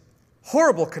this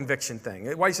horrible conviction thing.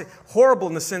 Why do you say horrible?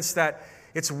 In the sense that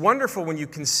it's wonderful when you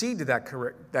concede to that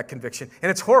conviction, and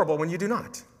it's horrible when you do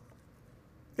not.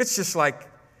 It's just like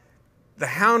the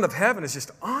hound of heaven is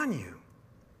just on you.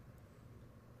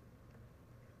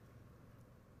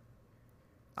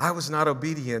 I was not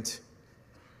obedient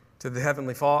to the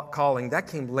heavenly calling. That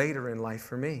came later in life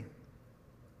for me.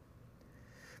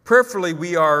 Prayerfully,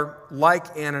 we are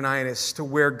like Ananias, to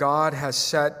where God has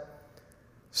set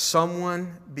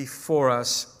someone before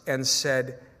us and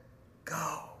said,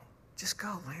 go. Just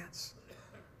go, Lance.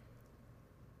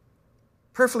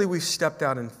 Prayerfully, we've stepped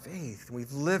out in faith, and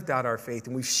we've lived out our faith,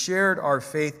 and we've shared our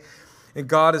faith, and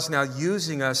God is now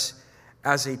using us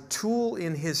as a tool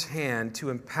in His hand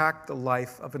to impact the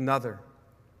life of another.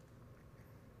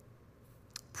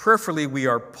 Prayerfully, we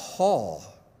are Paul.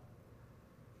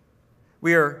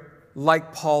 We are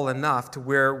like Paul enough to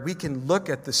where we can look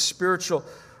at the spiritual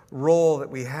role that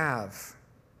we have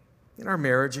in our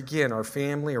marriage, again, our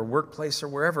family, our workplace, or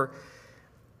wherever,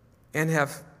 and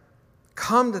have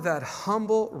come to that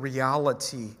humble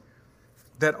reality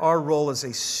that our role is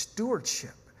a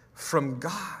stewardship from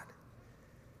God.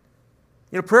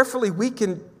 Prayerfully, we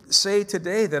can say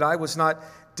today that I was not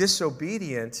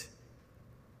disobedient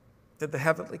to the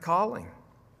heavenly calling.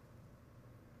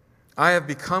 I have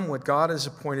become what God has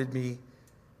appointed me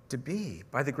to be.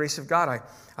 By the grace of God,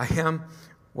 I am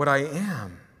what I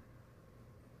am.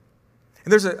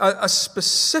 And there's a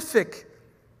specific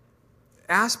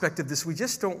aspect of this we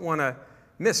just don't want to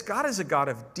miss. God is a God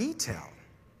of detail.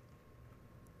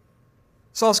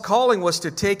 Saul's calling was to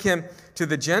take him to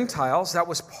the Gentiles. That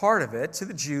was part of it, to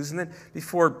the Jews. And then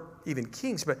before even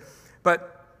kings,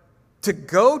 but to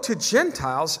go to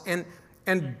Gentiles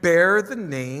and bear the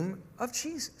name of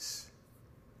Jesus.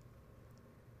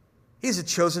 He's a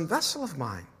chosen vessel of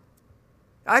mine.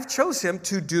 I've chose him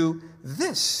to do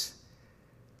this.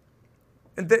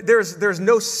 And there's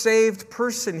no saved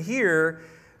person here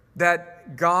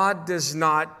that God does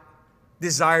not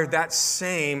desire that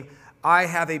same, I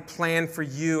have a plan for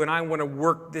you and I want to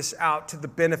work this out to the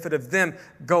benefit of them,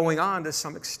 going on to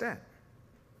some extent.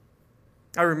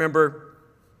 I remember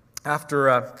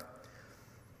after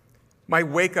my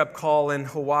wake-up call in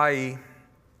Hawaii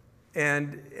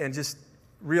and just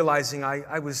realizing I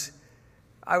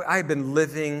had been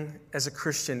living as a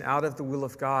Christian out of the will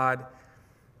of God.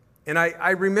 And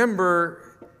I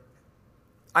remember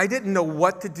I didn't know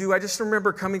what to do. I just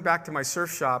remember coming back to my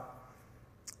surf shop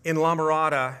in La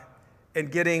Mirada and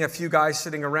getting a few guys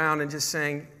sitting around and just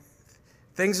saying,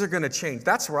 things are going to change.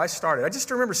 That's where I started. I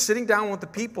just remember sitting down with the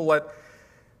people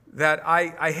that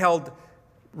I held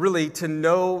really to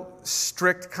no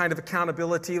strict kind of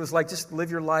accountability. It was like, just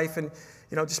live your life and,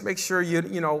 just make sure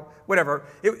whatever.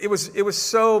 It was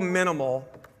so minimal.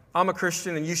 I'm a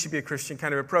Christian and you should be a Christian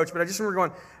kind of approach. But I just remember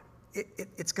going,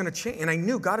 it's going to change. And I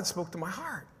knew God had spoke to my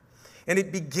heart. And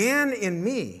it began in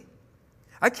me.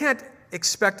 I can't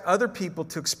expect other people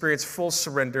to experience full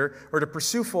surrender or to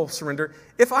pursue full surrender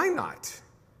if I'm not.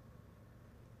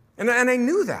 And I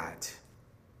knew that.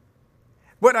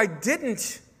 What I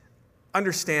didn't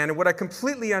understand and what I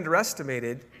completely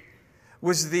underestimated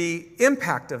was the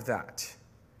impact of that.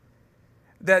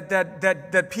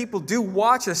 That people do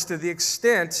watch us to the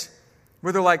extent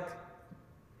where they're like,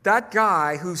 that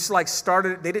guy who's like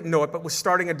started, they didn't know it, but was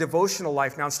starting a devotional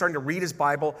life now and starting to read his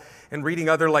Bible and reading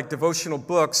other like devotional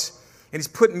books. And he's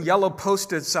putting yellow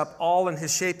Post-its up all in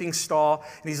his shaping stall.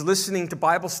 And he's listening to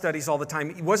Bible studies all the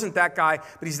time. He wasn't that guy,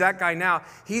 but he's that guy now.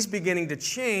 He's beginning to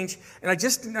change. And I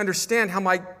just didn't understand how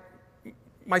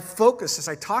my focus as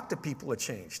I talked to people had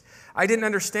changed. I didn't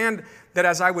understand that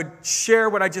as I would share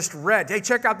what I just read. Hey,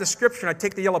 check out the scripture. And I'd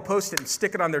take the yellow Post-it and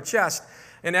stick it on their chest.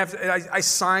 And I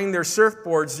signed their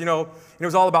surfboards, and it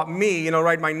was all about me,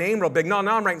 write my name real big. No,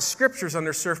 now I'm writing scriptures on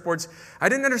their surfboards. I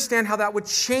didn't understand how that would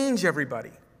change everybody.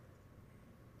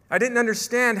 I didn't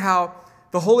understand how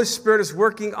the Holy Spirit is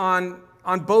working on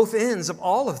both ends of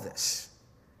all of this.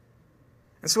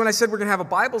 And so when I said we're going to have a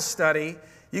Bible study,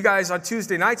 you guys on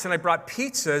Tuesday nights, and I brought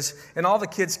pizzas, and all the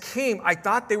kids came, I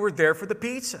thought they were there for the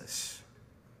pizzas.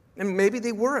 And maybe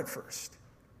they were at first.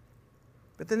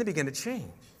 But then they began to change.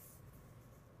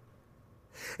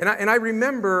 And I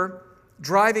remember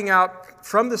driving out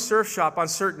from the surf shop on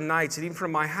certain nights, and even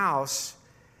from my house,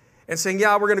 and saying,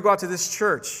 yeah, we're going to go out to this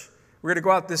church. We're going to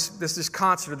go out this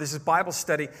concert, or this is Bible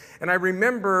study. And I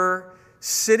remember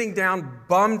sitting down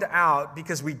bummed out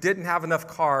because we didn't have enough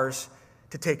cars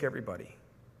to take everybody.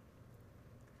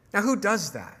 Now, who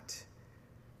does that?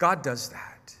 God does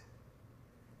that.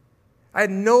 I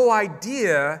had no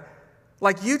idea,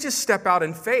 like you just step out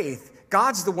in faith.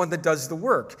 God's the one that does the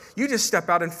work. You just step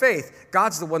out in faith.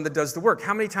 God's the one that does the work.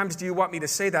 How many times do you want me to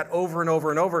say that over and over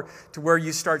and over to where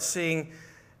you start seeing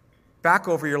back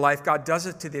over your life, God does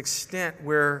it to the extent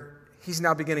where he's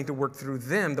now beginning to work through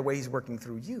them the way he's working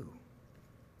through you.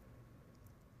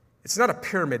 It's not a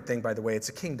pyramid thing, by the way. It's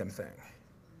a kingdom thing.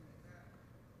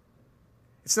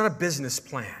 It's not a business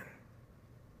plan.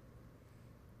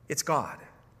 It's God.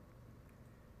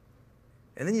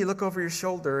 And then you look over your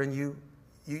shoulder and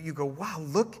you go, wow,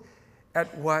 look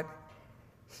at what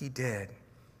he did.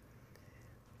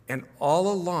 And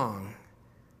all along,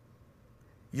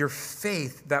 your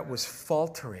faith that was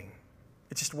faltering,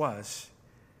 it just was,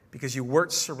 because you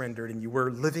weren't surrendered and you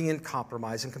were living in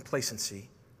compromise and complacency,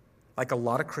 like a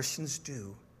lot of Christians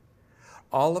do.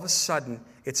 All of a sudden,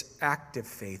 it's active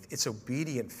faith, it's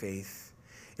obedient faith.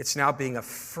 It's now being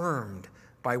affirmed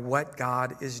by what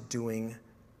God is doing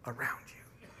around you.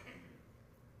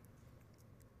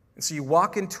 And so you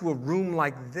walk into a room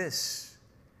like this,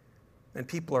 and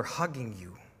people are hugging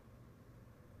you.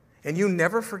 And you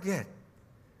never forget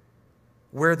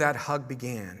where that hug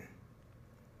began.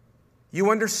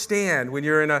 You understand when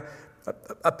you're in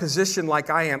a position like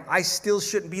I am, I still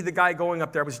shouldn't be the guy going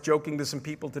up there. I was joking to some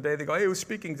people today. They go, hey, who's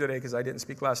speaking today? Because I didn't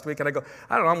speak last week. And I go,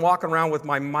 I don't know, I'm walking around with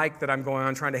my mic that I'm going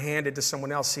on, trying to hand it to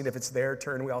someone else, seeing if it's their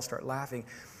turn. We all start laughing.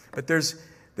 But there's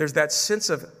that sense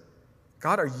of,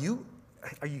 God, are you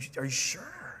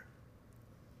sure?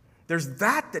 There's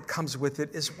that comes with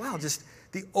it as well. Just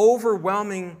the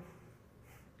overwhelming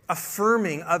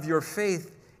affirming of your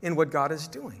faith in what God is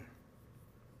doing.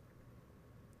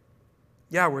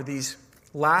 Yeah, were these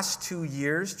last 2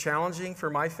 years challenging for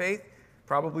my faith?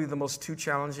 Probably the most 2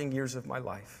 challenging years of my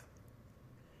life.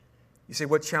 You say,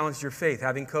 what challenged your faith?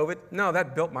 Having COVID? No,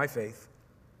 that built my faith.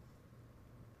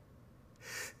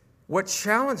 What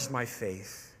challenged my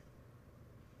faith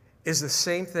is the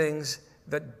same things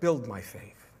that build my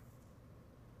faith.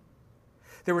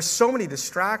 There were so many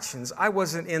distractions, I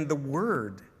wasn't in the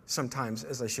Word sometimes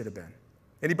as I should have been.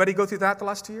 Anybody go through that the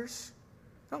last 2 years?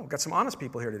 Oh, we've got some honest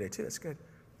people here today too. That's good.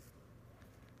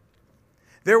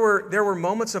 There were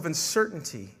moments of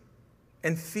uncertainty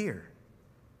and fear.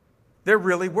 There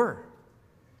really were.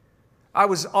 I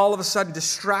was all of a sudden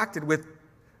distracted with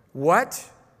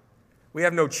what? We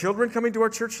have no children coming to our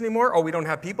church anymore. Oh, we don't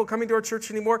have people coming to our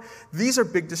church anymore. These are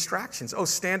big distractions. Oh,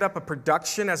 stand up a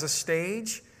production as a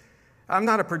stage. I'm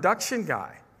not a production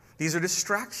guy. These are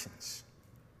distractions.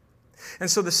 And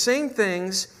so the same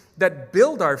things that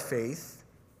build our faith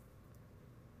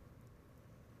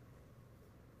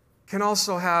can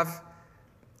also have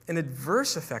an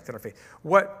adverse effect on our faith.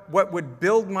 What would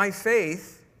build my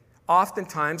faith,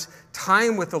 oftentimes,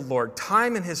 time with the Lord,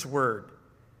 time in His Word,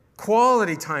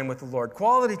 quality time with the Lord,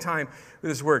 quality time with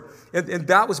His Word. And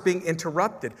that was being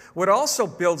interrupted. What also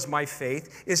builds my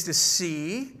faith is to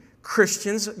see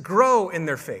Christians grow in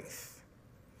their faith.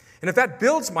 And if that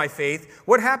builds my faith,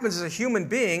 what happens as a human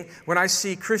being when I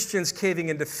see Christians caving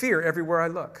into fear everywhere I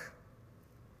look?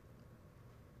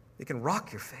 It can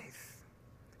rock your faith.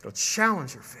 It'll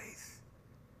challenge your faith.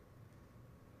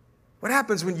 What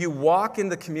happens when you walk in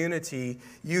the community,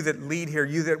 you that lead here,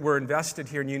 you that were invested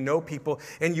here, and you know people,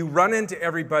 and you run into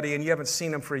everybody and you haven't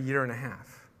seen them for a year and a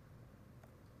half?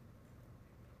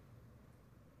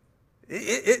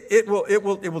 It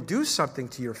will do something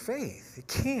to your faith. It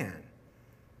can.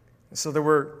 And so there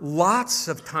were lots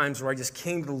of times where I just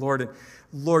came to the Lord and,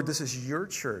 Lord, this is your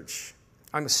church.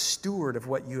 I'm a steward of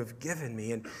what you have given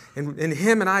me. And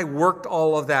Him and I worked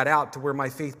all of that out to where my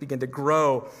faith began to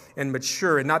grow and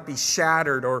mature and not be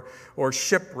shattered or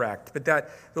shipwrecked. But that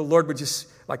the Lord would just,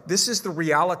 like, this is the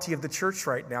reality of the church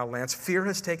right now, Lance. Fear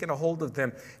has taken a hold of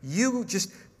them. You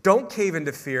just don't cave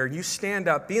into fear. You stand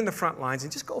up, be in the front lines,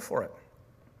 and just go for it.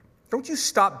 Don't you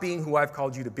stop being who I've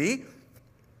called you to be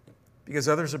because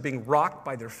others are being rocked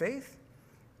by their faith.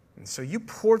 And so you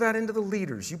pour that into the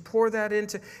leaders. You pour that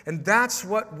into, and that's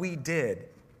what we did.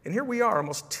 And here we are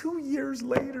almost 2 years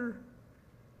later.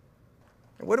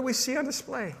 And what do we see on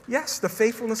display? Yes, the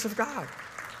faithfulness of God.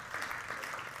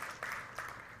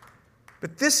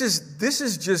 But this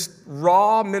is just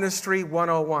raw ministry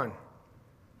 101.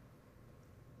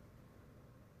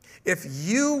 If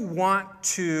you want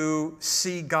to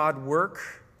see God work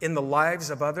in the lives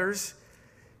of others,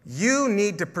 you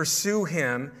need to pursue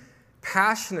Him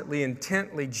passionately,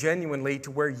 intently, genuinely,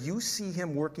 to where you see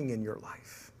Him working in your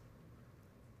life.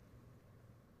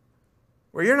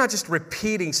 Where you're not just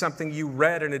repeating something you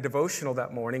read in a devotional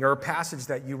that morning or a passage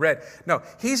that you read. No,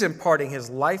 He's imparting His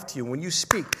life to you. When you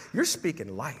speak, you're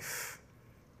speaking life.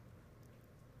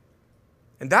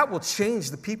 And that will change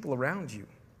the people around you.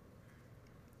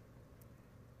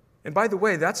 And by the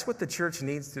way, that's what the church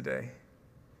needs today.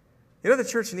 You know what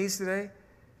the church needs today?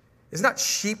 It's not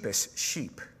sheepish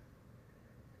sheep.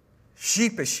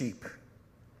 Sheepish sheep.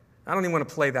 I don't even want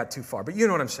to play that too far, but you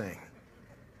know what I'm saying.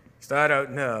 So I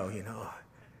don't know, you know.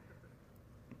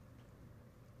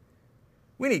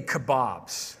 We need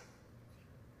kebabs.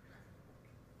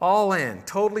 All in,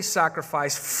 totally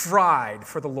sacrificed, fried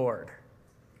for the Lord.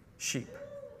 Sheep.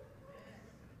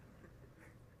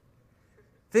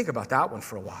 Think about that one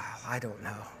for a while. I don't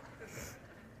know.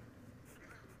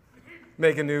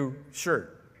 Make a new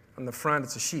shirt. On the front,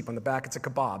 it's a sheep. On the back, it's a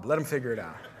kebab. Let them figure it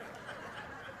out.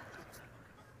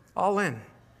 All in.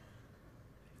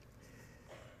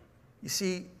 You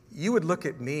see, you would look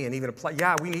at me and even apply,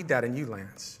 yeah, we need that in you,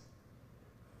 Lance.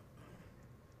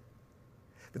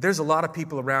 But there's a lot of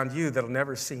people around you that'll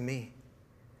never see me.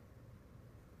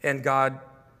 And God,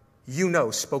 you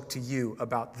know, spoke to you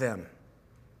about them.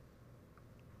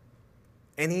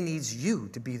 And He needs you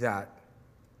to be that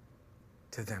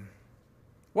to them.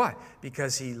 Why?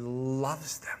 Because He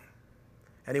loves them.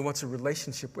 And He wants a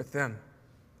relationship with them.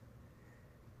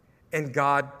 And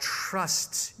God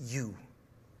trusts you.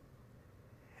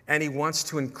 And He wants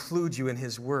to include you in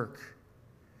His work.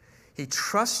 He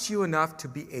trusts you enough to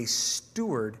be a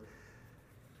steward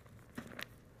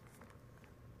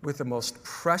with the most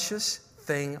precious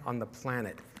thing on the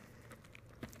planet,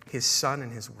 His Son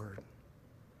and His Word.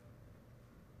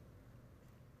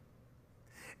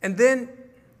 And then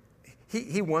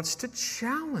He wants to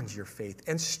challenge your faith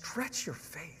and stretch your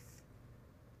faith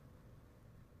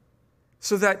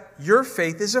so that your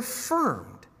faith is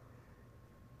affirmed,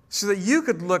 so that you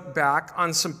could look back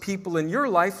on some people in your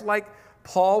life like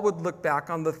Paul would look back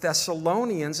on the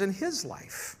Thessalonians in his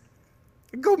life.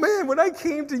 Go, man, when I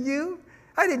came to you,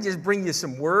 I didn't just bring you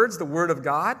some words, the Word of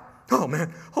God. Oh,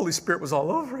 man, Holy Spirit was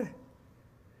all over it.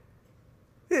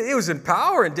 It was in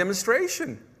power and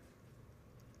demonstration.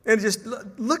 And just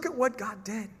look at what God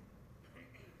did.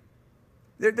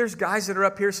 There's guys that are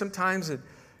up here sometimes that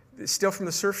still from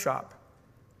the surf shop.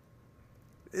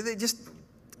 They just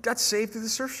got saved through the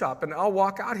surf shop. And I'll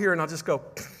walk out here and I'll just go,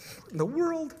 in the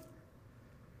world?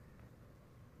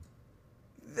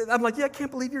 I'm like, yeah, I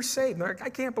can't believe you're saved. And they're like, I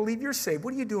can't believe you're saved.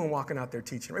 What are you doing walking out there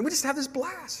teaching? And we just have this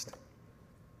blast.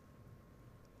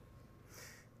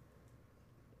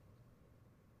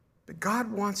 But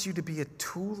God wants you to be a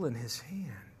tool in His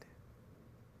hand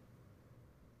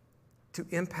to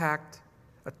impact,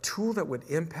 a tool that would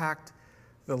impact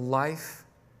the life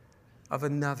of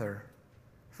another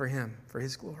for Him, for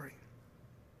His glory.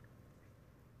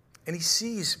 And He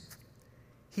sees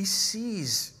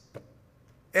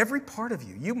every part of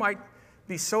you. You might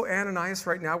be so Ananias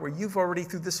right now where you've already,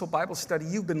 through this whole Bible study,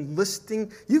 you've been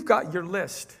listing, you've got your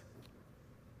list.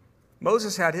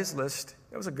 Moses had his list.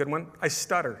 That was a good one. I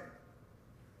stutter.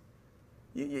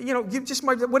 You just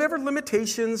might, whatever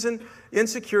limitations and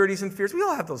insecurities and fears, we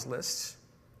all have those lists.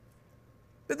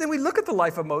 But then we look at the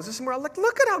life of Moses and we're like,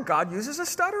 look at how God uses a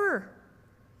stutterer.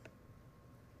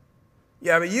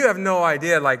 Yeah, but you have no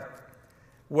idea, like,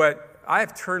 what I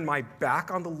have turned my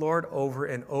back on the Lord over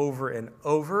and over and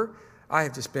over. I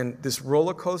have just been this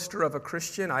roller coaster of a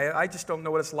Christian. I just don't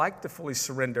know what it's like to fully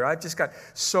surrender. I've just got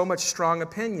so much strong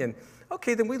opinion.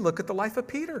 Okay, then we look at the life of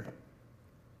Peter.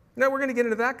 Now we're going to get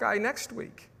into that guy next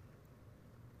week.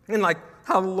 And like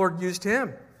how the Lord used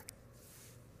him.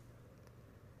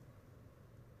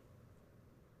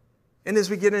 And as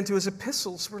we get into his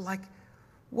epistles, we're like,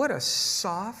 what a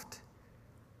soft,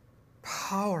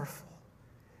 powerful,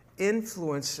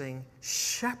 influencing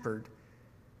shepherd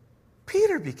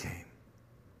Peter became.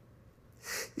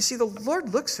 You see, the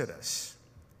Lord looks at us,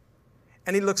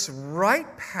 and He looks right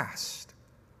past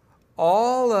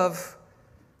all of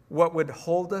what would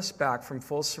hold us back from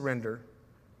full surrender,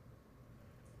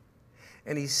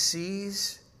 and He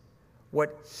sees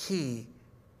what He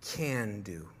can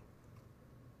do.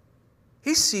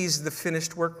 He sees the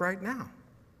finished work right now.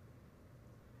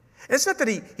 And it's not that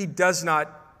He does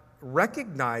not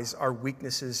recognize our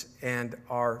weaknesses and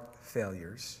our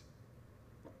failures.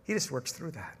 He just works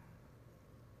through that.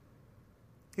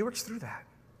 He works through that.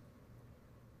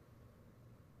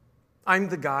 I'm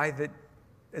the guy that,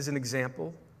 as an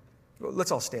example, well,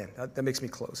 let's all stand. That makes me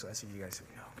close. I see you guys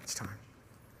know it's time.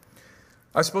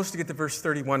 I was supposed to get to verse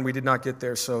 31. We did not get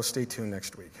there, so stay tuned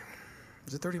next week.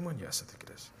 Is it 31? Yes, I think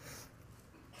it is.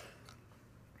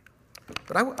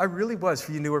 But I really was,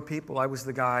 for you newer people, I was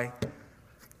the guy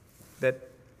that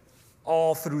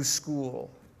all through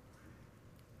school,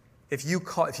 if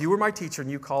you were my teacher and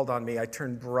you called on me, I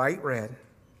turned bright red.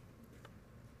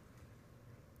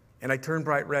 And I turned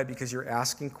bright red because you're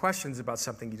asking questions about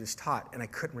something you just taught, and I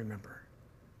couldn't remember.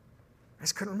 I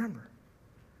just couldn't remember.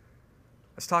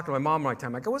 I was talking to my mom one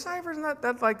time. I go, was I ever in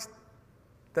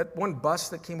that one bus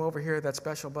that came over here, that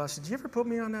special bus? Did you ever put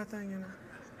me on that thing? You know?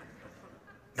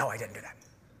 No, I didn't do that.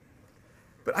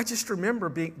 But I just remember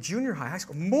being junior high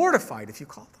school, mortified if you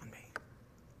called on me.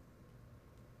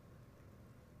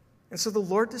 And so the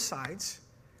Lord decides,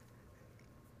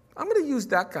 I'm going to use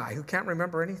that guy who can't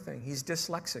remember anything. He's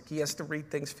dyslexic. He has to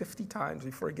read things 50 times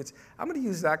before he gets. I'm going to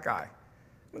use that guy.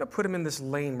 I'm going to put him in this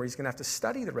lane where he's going to have to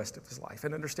study the rest of his life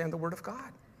and understand the Word of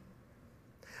God.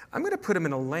 I'm going to put him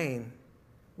in a lane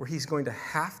where he's going to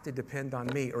have to depend on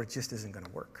me, or it just isn't going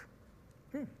to work.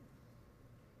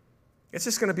 It's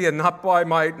just going to be a not by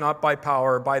might, not by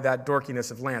power, by that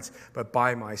dorkiness of Lance, but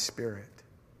by my Spirit.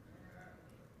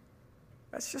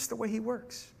 That's just the way He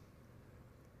works.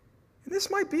 And this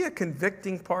might be a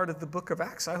convicting part of the book of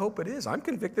Acts. I hope it is. I'm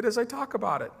convicted as I talk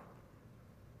about it.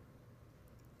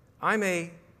 I'm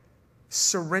a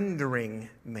surrendering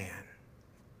man,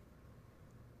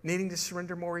 needing to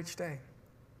surrender more each day.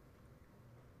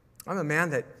 I'm a man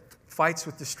that fights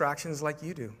with distractions like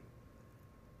you do.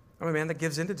 I'm a man that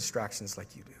gives into distractions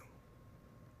like you do.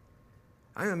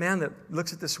 I'm a man that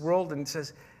looks at this world and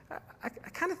says, I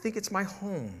kind of think it's my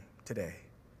home today.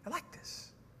 I like this.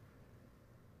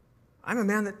 I'm a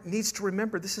man that needs to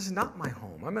remember this is not my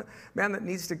home. I'm a man that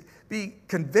needs to be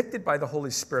convicted by the Holy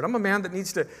Spirit. I'm a man that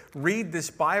needs to read this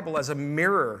Bible as a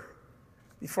mirror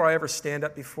before I ever stand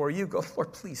up before you. Go,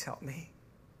 Lord, please help me.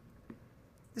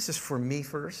 This is for me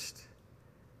first.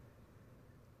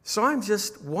 So I'm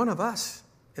just one of us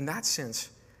in that sense,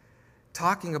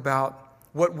 talking about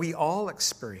what we all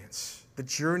experience, the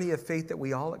journey of faith that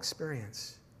we all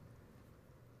experience.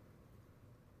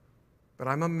 But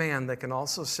I'm a man that can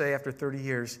also say after 30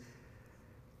 years,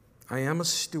 I am a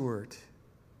steward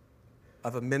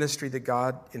of a ministry that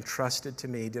God entrusted to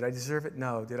me. Did I deserve it?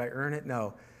 No. Did I earn it?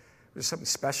 No. Was something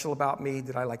special about me?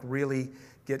 Did I really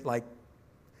get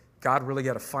God really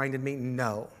got to find in me?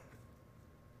 No.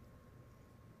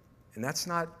 And that's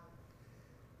not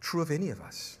true of any of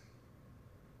us.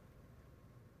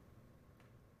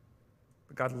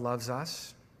 But God loves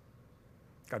us.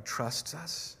 God trusts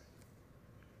us.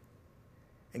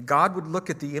 And God would look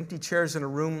at the empty chairs in a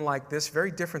room like this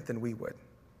very different than we would.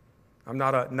 I'm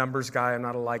not a numbers guy. I'm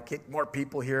not get more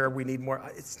people here. We need more.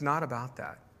 It's not about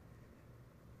that.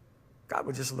 God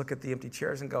would just look at the empty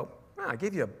chairs and go, I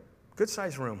gave you a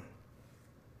good-sized room.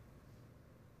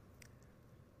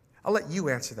 I'll let you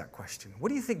answer that question. What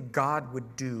do you think God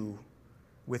would do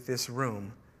with this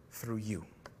room through you?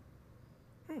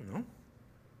 I don't know.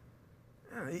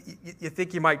 You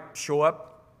think you might show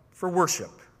up for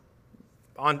worship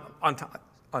on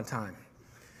time.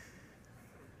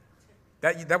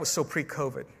 That was so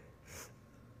pre-COVID.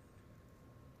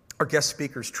 Our guest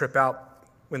speakers trip out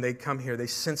when they come here. They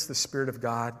sense the Spirit of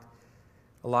God.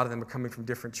 A lot of them are coming from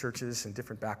different churches and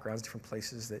different backgrounds, different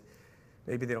places that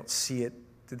maybe they don't see it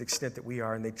to the extent that we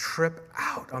are, and they trip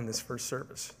out on this first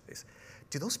service. They say,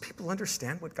 do those people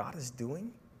understand what God is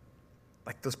doing?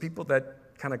 Like those people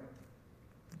that kind of,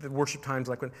 the worship times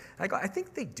like when, I go, I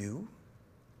think they do.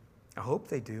 I hope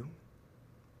they do.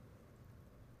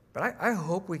 But I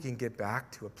hope we can get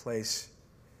back to a place,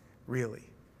 really,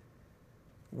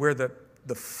 where the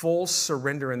full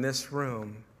surrender in this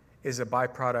room is a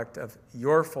byproduct of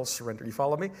your full surrender. You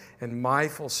follow me? And my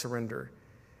full surrender.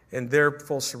 And their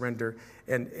full surrender.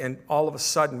 And all of a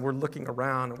sudden, we're looking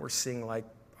around and we're seeing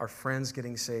our friends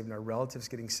getting saved and our relatives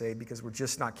getting saved because we're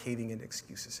just not caving into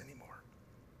excuses anymore.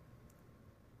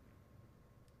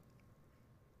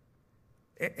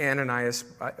 Ananias,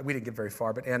 we didn't get very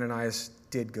far, but Ananias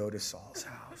did go to Saul's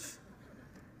house.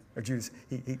 Or Judas,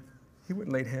 he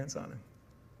wouldn't lay hands on him.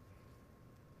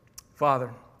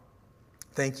 Father,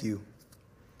 thank you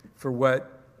for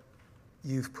what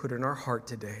you've put in our heart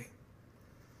today.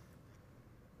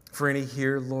 For any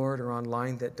here, Lord, or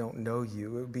online that don't know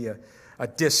you, it would be a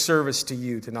disservice to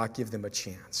you to not give them a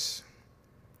chance.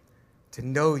 To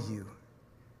know you,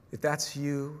 if that's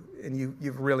you and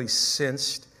you've really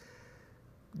sensed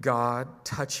God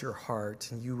touch your heart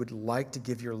and you would like to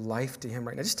give your life to him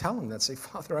right now, just tell him that. Say,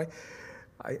 Father,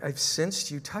 I've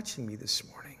sensed you touching me this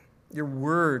morning. Your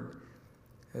word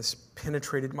has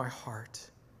penetrated my heart.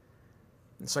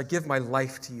 And so I give my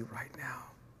life to you right now.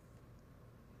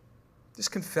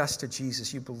 Just confess to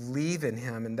Jesus. You believe in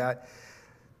him, and that,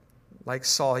 like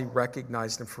Saul, he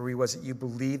recognized him for who he was. That you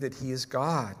believe that he is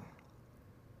God,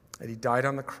 that he died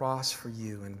on the cross for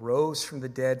you and rose from the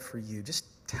dead for you.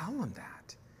 Just tell him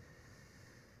that.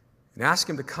 And ask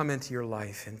him to come into your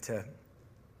life and to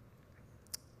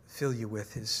fill you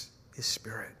with his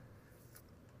Spirit.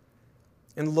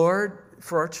 And Lord,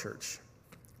 for our church,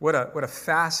 what a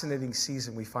fascinating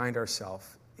season we find ourselves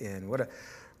in. What a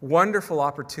wonderful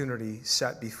opportunity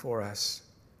set before us.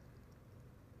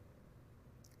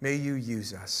 May you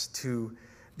use us to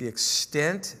the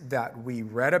extent that we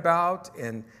read about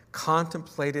and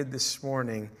contemplated this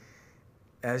morning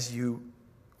as you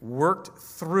worked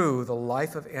through the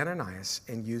life of Ananias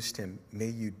and used him. May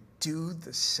you do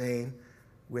the same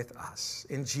with us.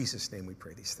 In Jesus' name we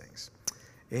pray these things.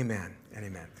 Amen and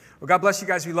amen. Well, God bless you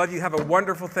guys. We love you. Have a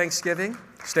wonderful Thanksgiving.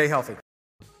 Stay healthy.